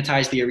to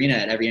sanitize the arena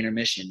at every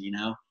intermission?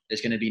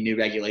 There's going to be new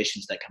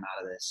regulations that come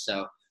out of this.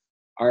 So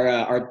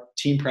our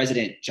team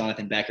president,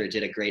 Jonathan Becker,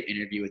 did a great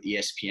interview with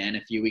ESPN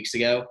a few weeks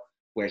ago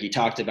where he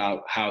talked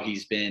about how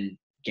he's been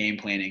game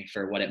planning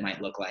for what it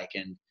might look like.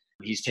 And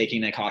he's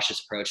taking a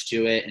cautious approach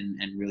to it and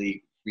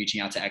really reaching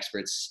out to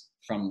experts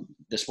from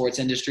the sports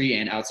industry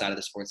and outside of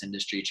the sports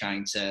industry,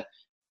 trying to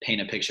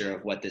paint a picture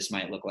of what this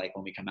might look like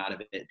when we come out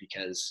of it,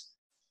 because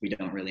we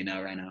don't really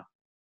know right now.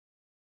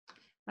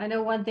 I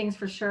know one thing's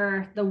for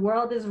sure. The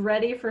world is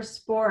ready for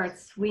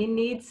sports. We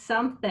need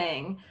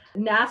something.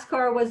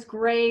 NASCAR was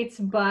great,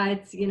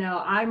 but,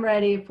 I'm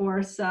ready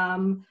for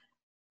some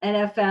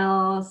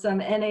NFL, some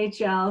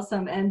NHL,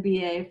 some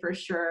NBA for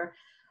sure.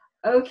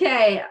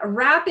 Okay,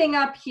 wrapping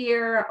up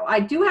here. I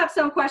do have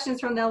some questions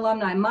from the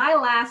alumni. My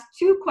last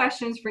two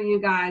questions for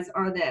you guys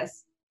are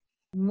this.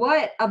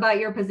 What about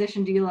your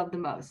position do you love the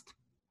most?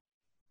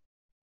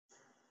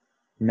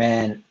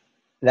 Man,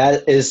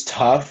 that is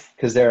tough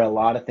because there are a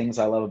lot of things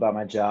I love about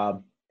my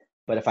job.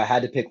 But if I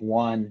had to pick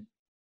one,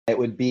 it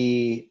would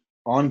be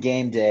on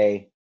game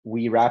day,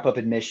 we wrap up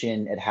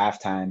admission at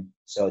halftime.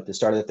 So at the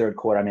start of the third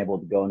quarter, I'm able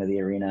to go into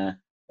the arena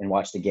and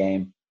watch the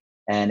game.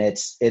 And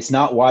it's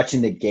not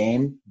watching the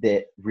game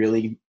that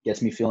really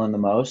gets me feeling the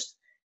most.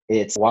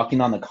 It's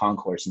walking on the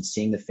concourse and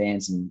seeing the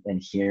fans and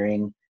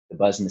hearing the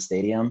buzz in the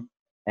stadium.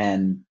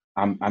 And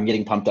I'm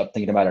getting pumped up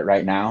thinking about it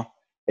right now.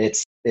 I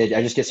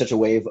just get such a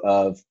wave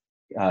of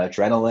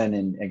adrenaline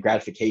and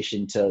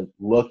gratification to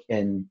look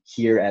and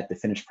hear at the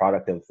finished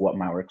product of what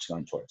my work's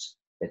going towards.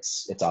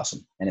 It's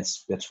awesome. And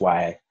it's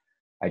why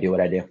I do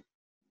what I do.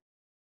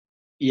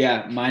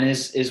 Yeah, mine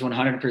is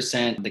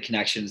 100% the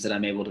connections that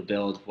I'm able to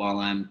build while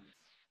I'm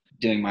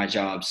doing my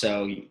job.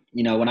 So,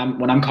 when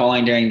I'm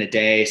calling during the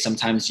day,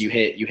 sometimes you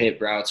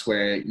hit routes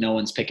where no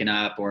one's picking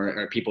up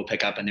or people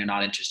pick up and they're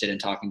not interested in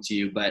talking to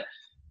you. But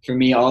for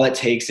me, all it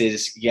takes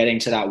is getting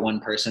to that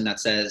one person that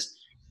says,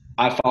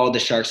 I followed the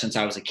Sharks since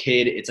I was a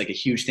kid. It's like a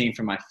huge thing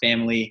for my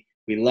family.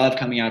 We love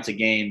coming out to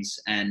games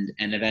and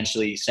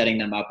eventually setting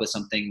them up with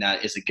something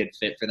that is a good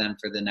fit for them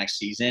for the next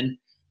season.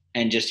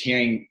 And just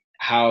hearing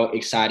how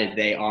excited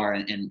they are.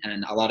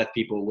 And a lot of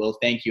people will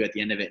thank you at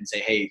the end of it and say,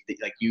 hey,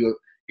 like you're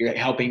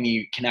helping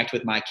me connect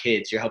with my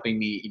kids. You're helping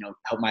me,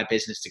 help my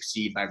business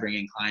succeed by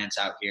bringing clients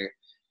out here.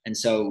 And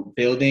so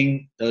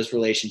building those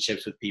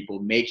relationships with people,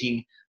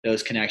 making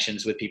those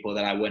connections with people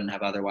that I wouldn't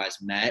have otherwise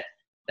met,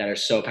 that are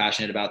so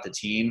passionate about the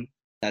team,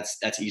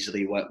 that's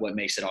easily what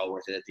makes it all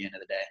worth it at the end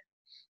of the day.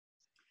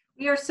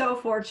 We are so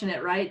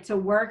fortunate, right, to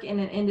work in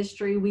an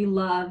industry we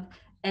love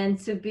and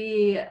to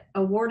be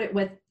awarded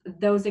with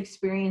those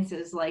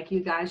experiences like you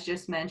guys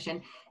just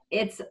mentioned.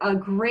 It's a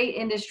great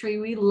industry.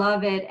 We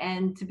love it.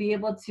 And to be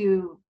able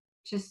to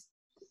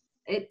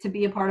to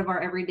be a part of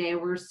our everyday,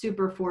 we're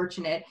super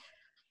fortunate.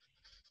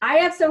 I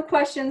have some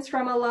questions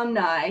from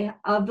alumni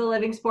of the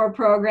Living Sport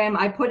program.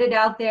 I put it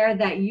out there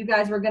that you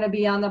guys were going to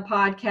be on the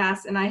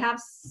podcast, and I have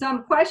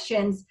some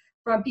questions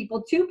from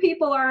people. Two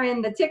people are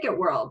in the ticket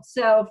world.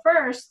 So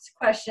first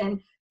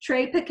question,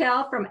 Trey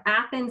Piquel from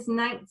Athens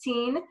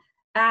 19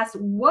 asks,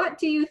 what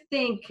do you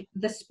think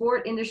the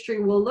sport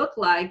industry will look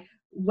like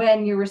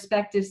when your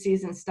respective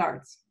season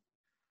starts?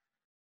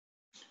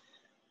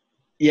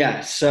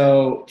 Yeah.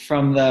 So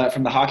from the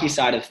hockey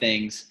side of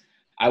things,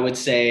 I would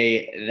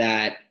say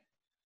that,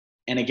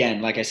 and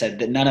again, like I said,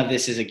 that none of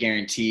this is a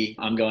guarantee.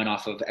 I'm going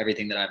off of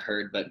everything that I've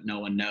heard, but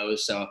no one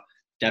knows. So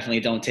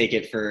definitely don't take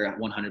it for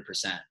 100%.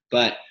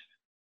 But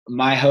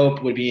my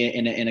hope would be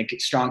in a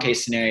strong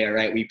case scenario,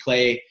 right? We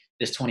play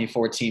this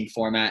 2014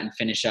 format and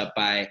finish up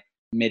by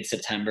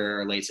mid-September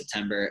or late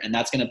September, and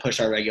that's going to push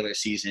our regular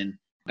season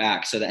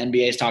back. So the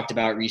NBA has talked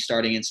about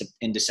restarting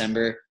in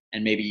December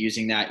and maybe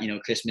using that,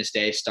 Christmas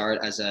Day start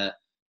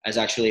as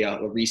actually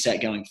a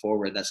reset going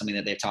forward. That's something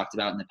that they've talked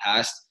about in the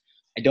past.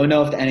 I don't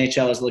know if the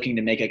NHL is looking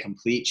to make a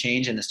complete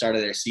change in the start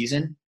of their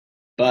season,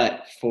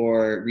 but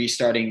for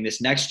restarting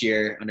this next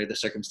year under the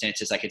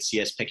circumstances, I could see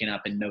us picking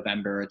up in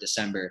November or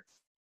December.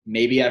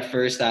 Maybe at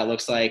first that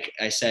looks like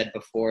I said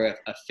before,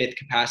 a fifth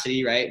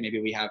capacity, right?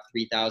 Maybe we have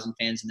 3,000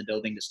 fans in the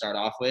building to start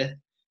off with,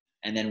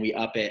 and then we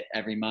up it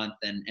every month.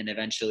 And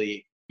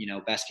eventually,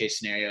 best case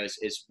scenario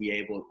is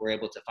we're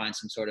able to find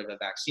some sort of a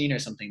vaccine or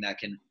something that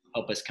can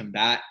help us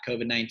combat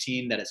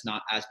COVID-19, that it's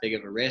not as big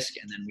of a risk.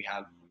 And then we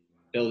have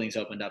buildings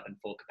opened up in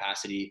full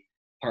capacity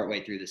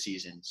partway through the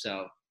season.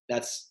 So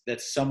that's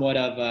somewhat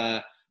of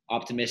a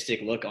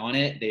optimistic look on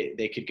it.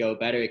 They could go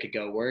better, it could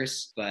go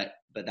worse, but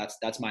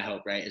that's my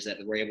hope, right? Is that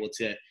we're able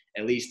to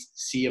at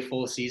least see a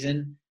full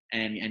season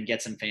and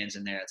get some fans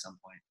in there at some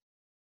point.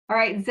 All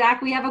right,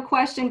 Zach, we have a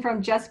question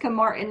from Jessica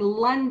Martin,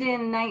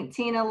 London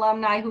 19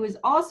 alumni, who is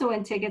also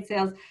in ticket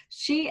sales.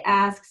 She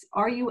asks,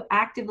 are you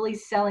actively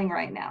selling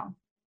right now?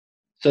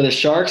 So the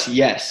Sharks,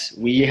 yes,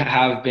 we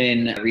have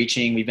been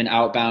we've been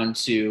outbound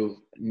to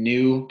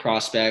new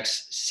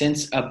prospects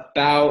since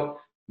about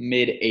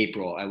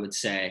mid-April, I would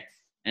say.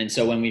 And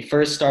so when we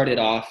first started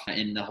off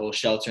in the whole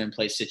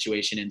shelter-in-place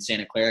situation in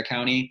Santa Clara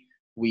County,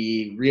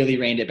 we really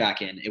reined it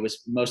back in. It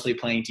was mostly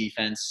playing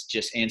defense,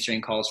 just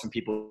answering calls from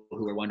people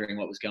who were wondering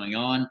what was going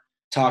on,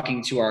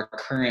 talking to our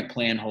current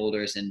plan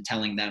holders and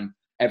telling them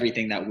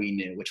everything that we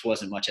knew, which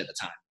wasn't much at the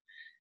time.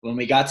 When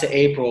we got to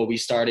April, we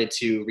started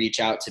to reach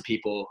out to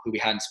people who we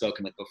hadn't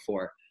spoken with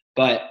before.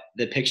 But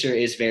the picture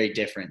is very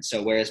different.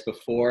 So whereas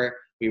before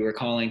we were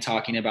calling,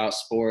 talking about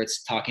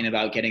sports, talking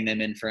about getting them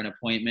in for an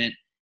appointment,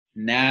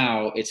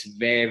 now it's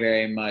very,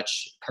 very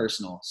much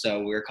personal.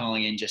 So we're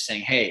calling in just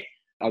saying, hey,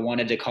 I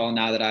wanted to call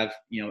now that I've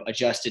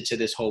adjusted to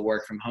this whole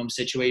work from home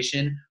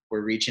situation.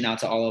 We're reaching out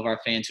to all of our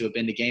fans who have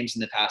been to games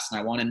in the past,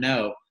 and I want to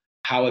know,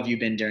 how have you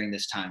been during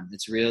this time?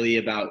 It's really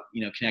about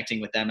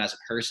connecting with them as a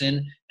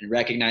person and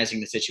recognizing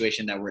the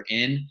situation that we're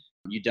in.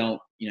 You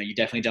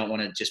definitely don't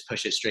want to just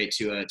push it straight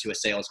to a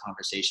sales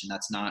conversation.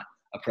 That's not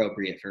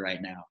appropriate for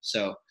right now.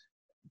 So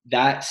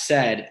that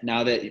said,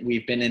 now that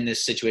we've been in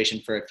this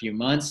situation for a few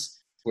months,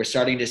 we're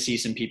starting to see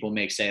some people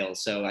make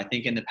sales. So I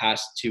think in the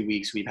past 2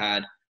 weeks, we've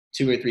had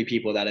 2 or 3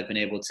 people that have been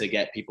able to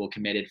get people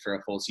committed for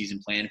a full season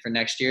plan for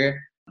next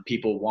year.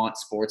 People want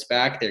sports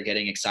back. They're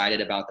getting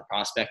excited about the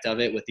prospect of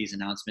it with these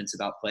announcements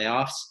about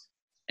playoffs.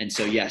 And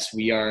so, yes,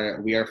 we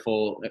are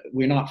full.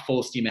 We're not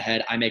full steam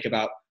ahead. I make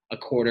about a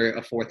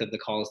fourth of the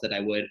calls that I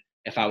would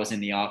if I was in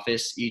the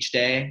office each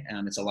day.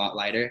 It's a lot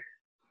lighter,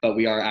 but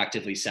we are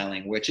actively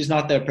selling, which is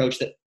not the approach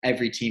that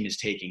every team is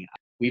taking.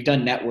 We've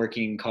done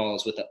networking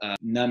calls with a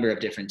number of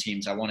different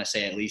teams. I want to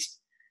say at least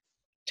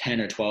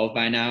 10 or 12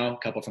 by now, a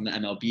couple from the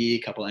MLB, a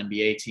couple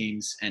NBA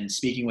teams, and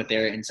speaking with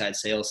their inside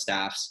sales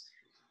staffs.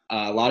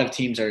 A lot of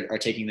teams are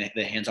taking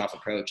the hands-off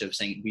approach of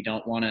saying we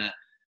don't want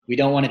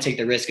to take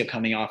the risk of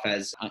coming off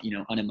as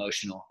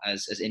unemotional,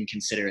 as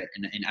inconsiderate,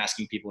 and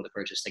asking people to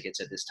purchase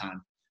tickets at this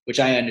time, which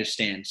I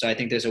understand. So I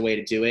think there's a way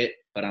to do it,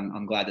 but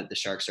I'm glad that the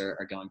Sharks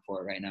are going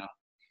for it right now.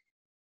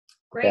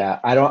 Great. Yeah,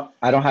 I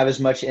don't have as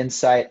much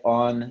insight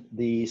on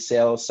the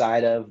sales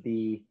side of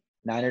the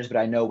Niners, but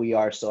I know we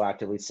are still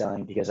actively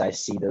selling because I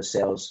see those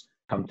sales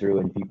come through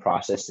and be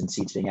processed and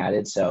seats being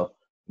added. So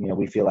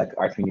we feel like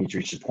our community's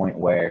reached a point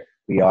where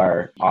we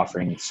are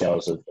offering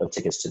sales of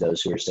tickets to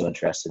those who are still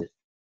interested.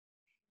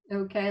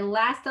 Okay,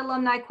 last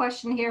alumni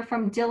question here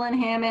from Dylan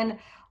Hammond,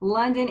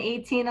 London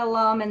 18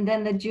 alum, and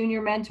then the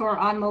junior mentor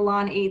on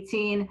Milan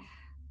 18.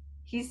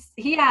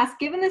 He asked,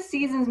 given the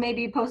seasons may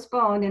be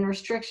postponed and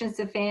restrictions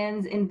to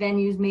fans and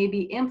venues may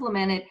be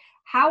implemented,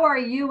 how are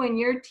you and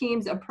your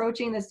teams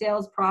approaching the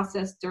sales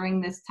process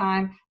during this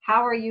time?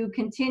 How are you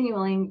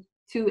continuing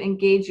to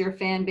engage your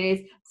fan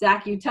base?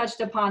 Zach, you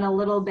touched upon a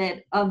little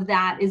bit of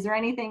that. Is there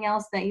anything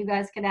else that you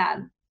guys could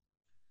add?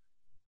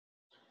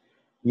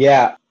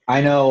 Yeah, I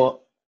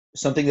know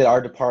something that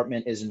our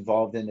department is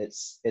involved in.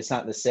 It's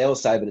not the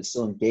sales side, but it's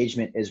still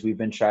engagement. Is we've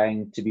been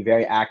trying to be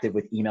very active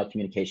with email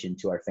communication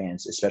to our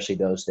fans, especially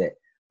those that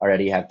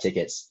already have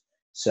tickets.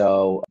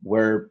 So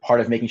we're part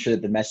of making sure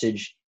that the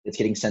message that's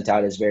getting sent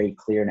out is very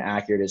clear and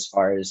accurate as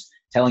far as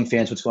telling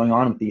fans what's going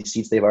on with these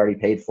seats they've already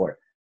paid for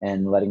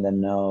and letting them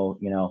know,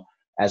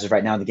 as of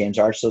right now, the games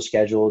are still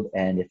scheduled,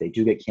 and if they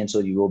do get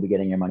canceled, you will be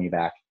getting your money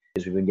back,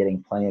 because we've been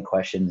getting plenty of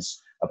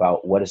questions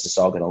about what is this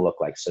all going to look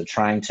like. So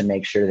trying to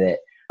make sure that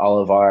all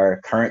of our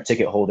current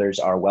ticket holders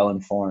are well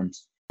informed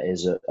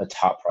is a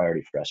top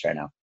priority for us right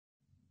now.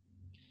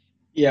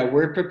 Yeah,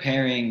 we're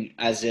preparing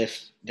as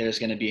if there's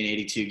going to be an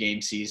 82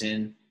 game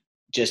season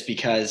just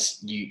because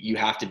you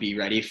have to be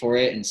ready for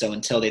it. And so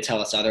until they tell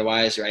us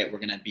otherwise, right, we're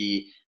going to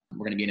be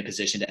in a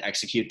position to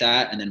execute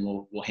that, and then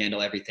we'll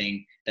handle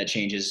everything that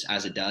changes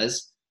as it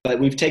does. But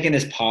we've taken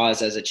this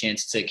pause as a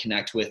chance to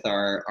connect with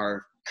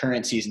our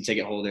current season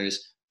ticket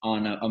holders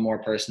on a more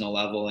personal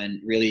level and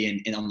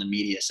really in on the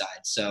media side.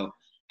 So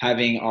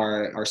having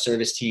our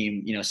service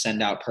team,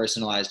 send out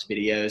personalized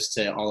videos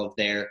to all of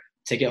their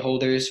ticket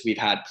holders. We've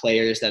had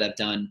players that have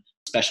done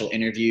special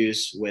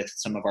interviews with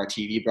some of our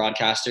TV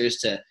broadcasters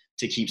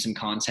to keep some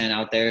content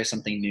out there,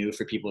 something new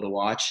for people to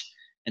watch.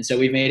 And so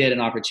we've made it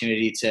an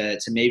opportunity to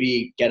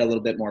maybe get a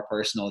little bit more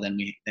personal than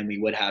we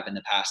would have in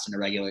the past in a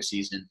regular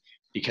season,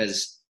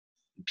 because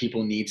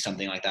people need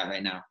something like that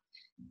right now.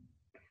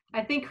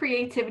 I think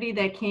creativity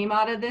that came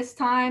out of this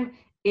time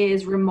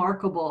is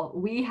remarkable.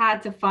 We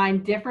had to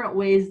find different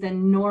ways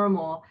than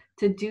normal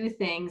to do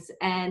things,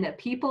 and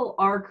people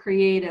are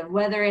creative,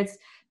 whether it's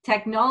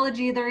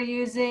technology they're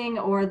using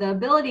or the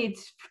ability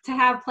to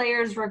have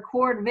players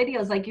record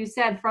videos, like you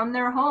said, from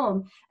their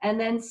home and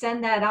then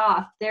send that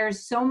off.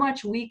 There's so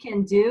much we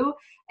can do.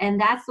 And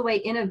that's the way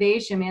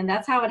innovation, man,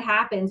 that's how it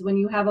happens when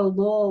you have a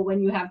lull,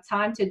 when you have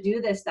time to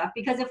do this stuff.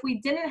 Because if we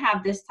didn't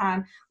have this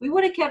time, we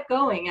would have kept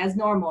going as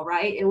normal,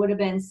 right? It would have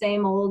been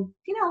same old,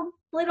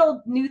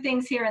 little new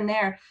things here and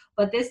there.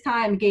 But this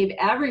time gave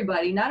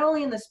everybody, not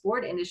only in the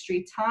sport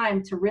industry,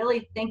 time to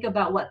really think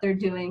about what they're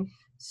doing,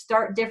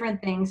 start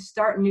different things,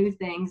 start new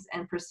things,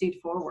 and proceed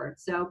forward.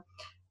 So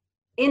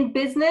in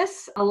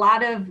business, a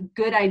lot of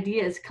good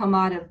ideas come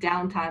out of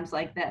downtimes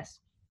like this.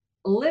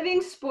 Living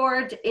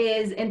Sport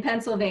is in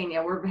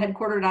Pennsylvania. We're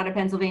headquartered out of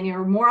Pennsylvania.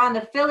 We're more on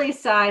the Philly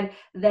side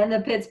than the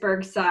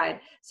Pittsburgh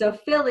side. So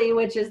Philly,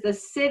 which is the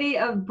city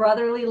of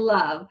brotherly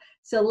love.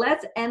 So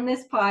let's end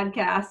this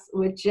podcast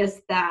with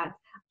just that.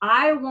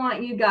 I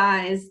want you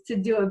guys to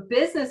do a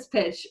business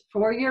pitch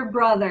for your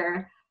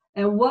brother.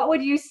 And what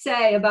would you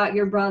say about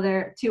your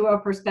brother to a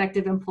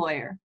prospective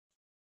employer?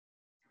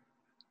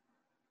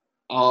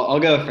 I'll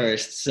go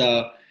first.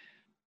 So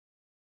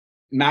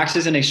Max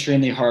is an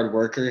extremely hard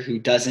worker who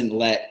doesn't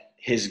let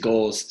his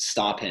goals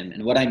stop him.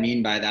 And what I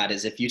mean by that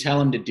is if you tell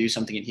him to do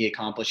something and he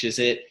accomplishes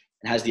it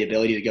and has the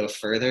ability to go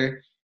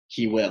further,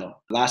 he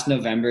will. Last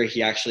November,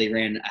 he actually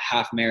ran a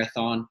half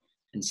marathon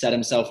and set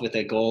himself with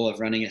a goal of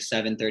running a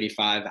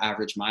 7:35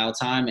 average mile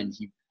time. And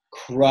he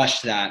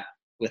crushed that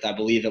with, I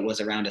believe it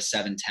was around a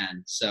 7:10.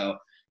 So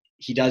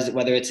he does it,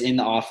 whether it's in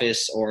the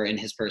office or in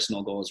his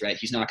personal goals, right?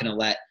 He's not going to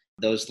let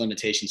those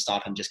limitations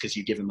stop him just because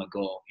you give him a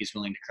goal. He's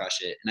willing to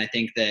crush it. And I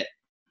think that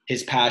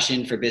his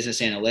passion for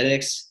business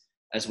analytics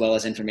as well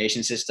as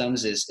information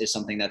systems is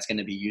something that's going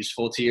to be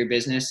useful to your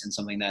business and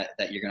something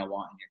that you're going to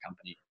want in your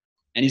company.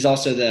 And he's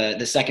also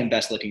the second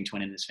best looking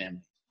twin in his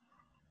family.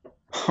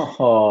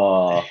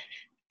 Oh,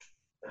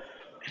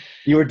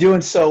 you were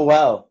doing so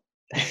well.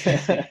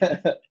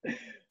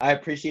 I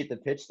appreciate the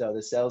pitch, though.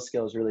 The sales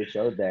skills really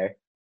showed there.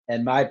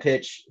 And my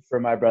pitch for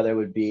my brother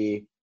would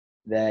be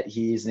that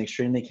he's an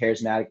extremely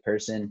charismatic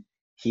person.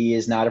 He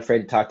is not afraid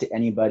to talk to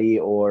anybody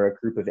or a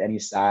group of any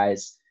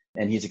size.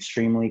 And he's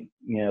extremely,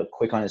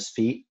 quick on his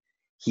feet.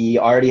 He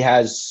already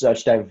has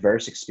such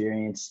diverse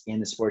experience in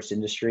the sports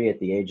industry at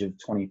the age of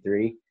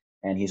 23,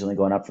 and he's only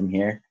going up from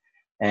here.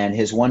 And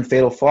his one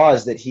fatal flaw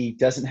is that he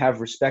doesn't have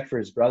respect for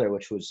his brother,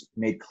 which was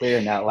made clear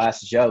in that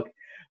last joke.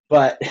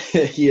 But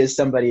he is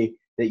somebody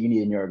that you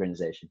need in your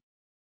organization.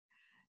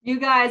 You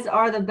guys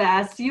are the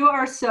best. You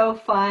are so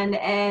fun.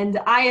 And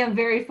I am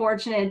very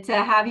fortunate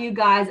to have you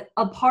guys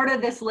a part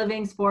of this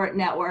Living Sport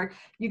network.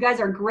 You guys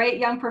are great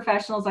young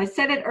professionals. I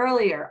said it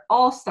earlier,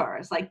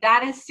 all-stars. Like,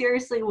 that is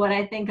seriously what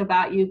I think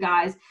about you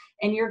guys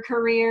and your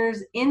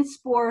careers in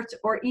sports,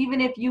 or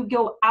even if you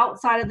go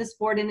outside of the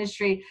sport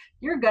industry,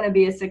 you're going to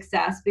be a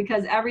success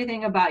because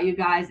everything about you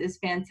guys is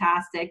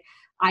fantastic.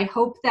 I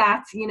hope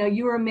that,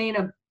 you remain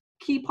a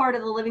key part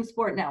of the Living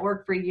Sport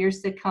network for years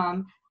to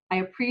come. I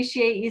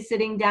appreciate you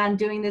sitting down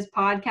doing this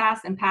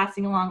podcast and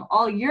passing along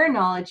all your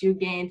knowledge you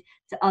gained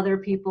to other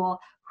people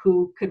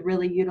who could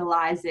really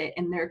utilize it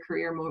in their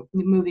career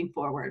moving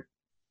forward.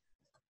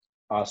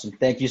 Awesome.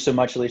 Thank you so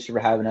much, Alicia, for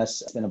having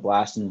us. It's been a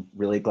blast and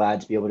really glad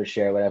to be able to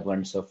share what I've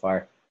learned so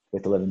far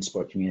with the Living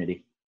Sport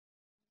community.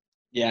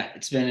 Yeah,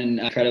 it's been an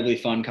incredibly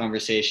fun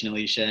conversation,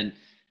 Alicia. And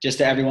just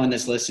to everyone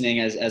that's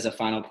listening, as a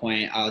final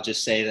point, I'll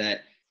just say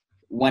that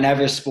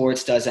whenever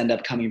sports does end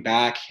up coming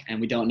back,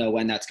 and we don't know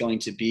when that's going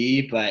to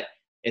be, but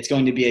it's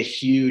going to be a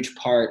huge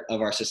part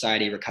of our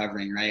society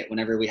recovering, right?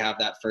 Whenever we have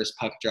that first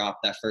puck drop,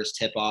 that first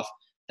tip off,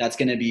 that's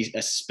going to be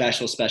a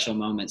special, special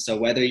moment. So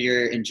whether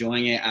you're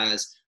enjoying it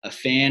as a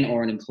fan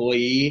or an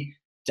employee,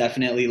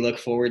 definitely look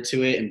forward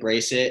to it,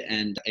 embrace it,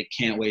 and I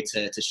can't wait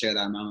to share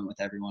that moment with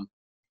everyone.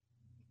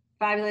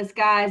 Fabulous,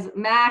 guys.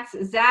 Max,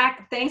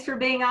 Zach, thanks for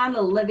being on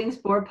the Living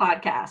Sport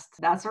podcast.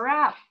 That's a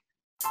wrap.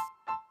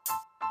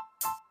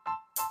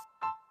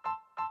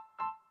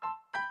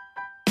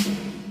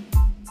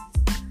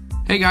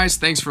 Hey guys,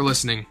 thanks for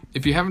listening.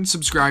 If you haven't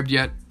subscribed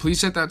yet,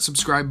 please hit that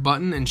subscribe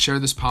button and share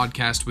this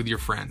podcast with your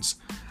friends.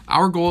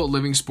 Our goal at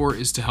Living Sport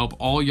is to help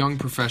all young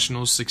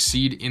professionals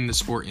succeed in the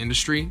sport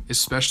industry,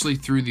 especially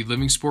through the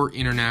Living Sport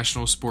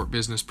International Sport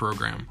Business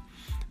Program.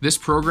 This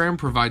program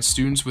provides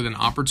students with an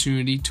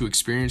opportunity to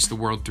experience the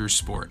world through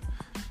sport.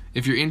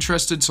 If you're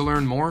interested to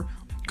learn more,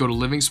 go to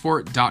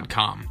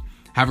livingsport.com.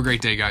 Have a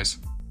great day, guys.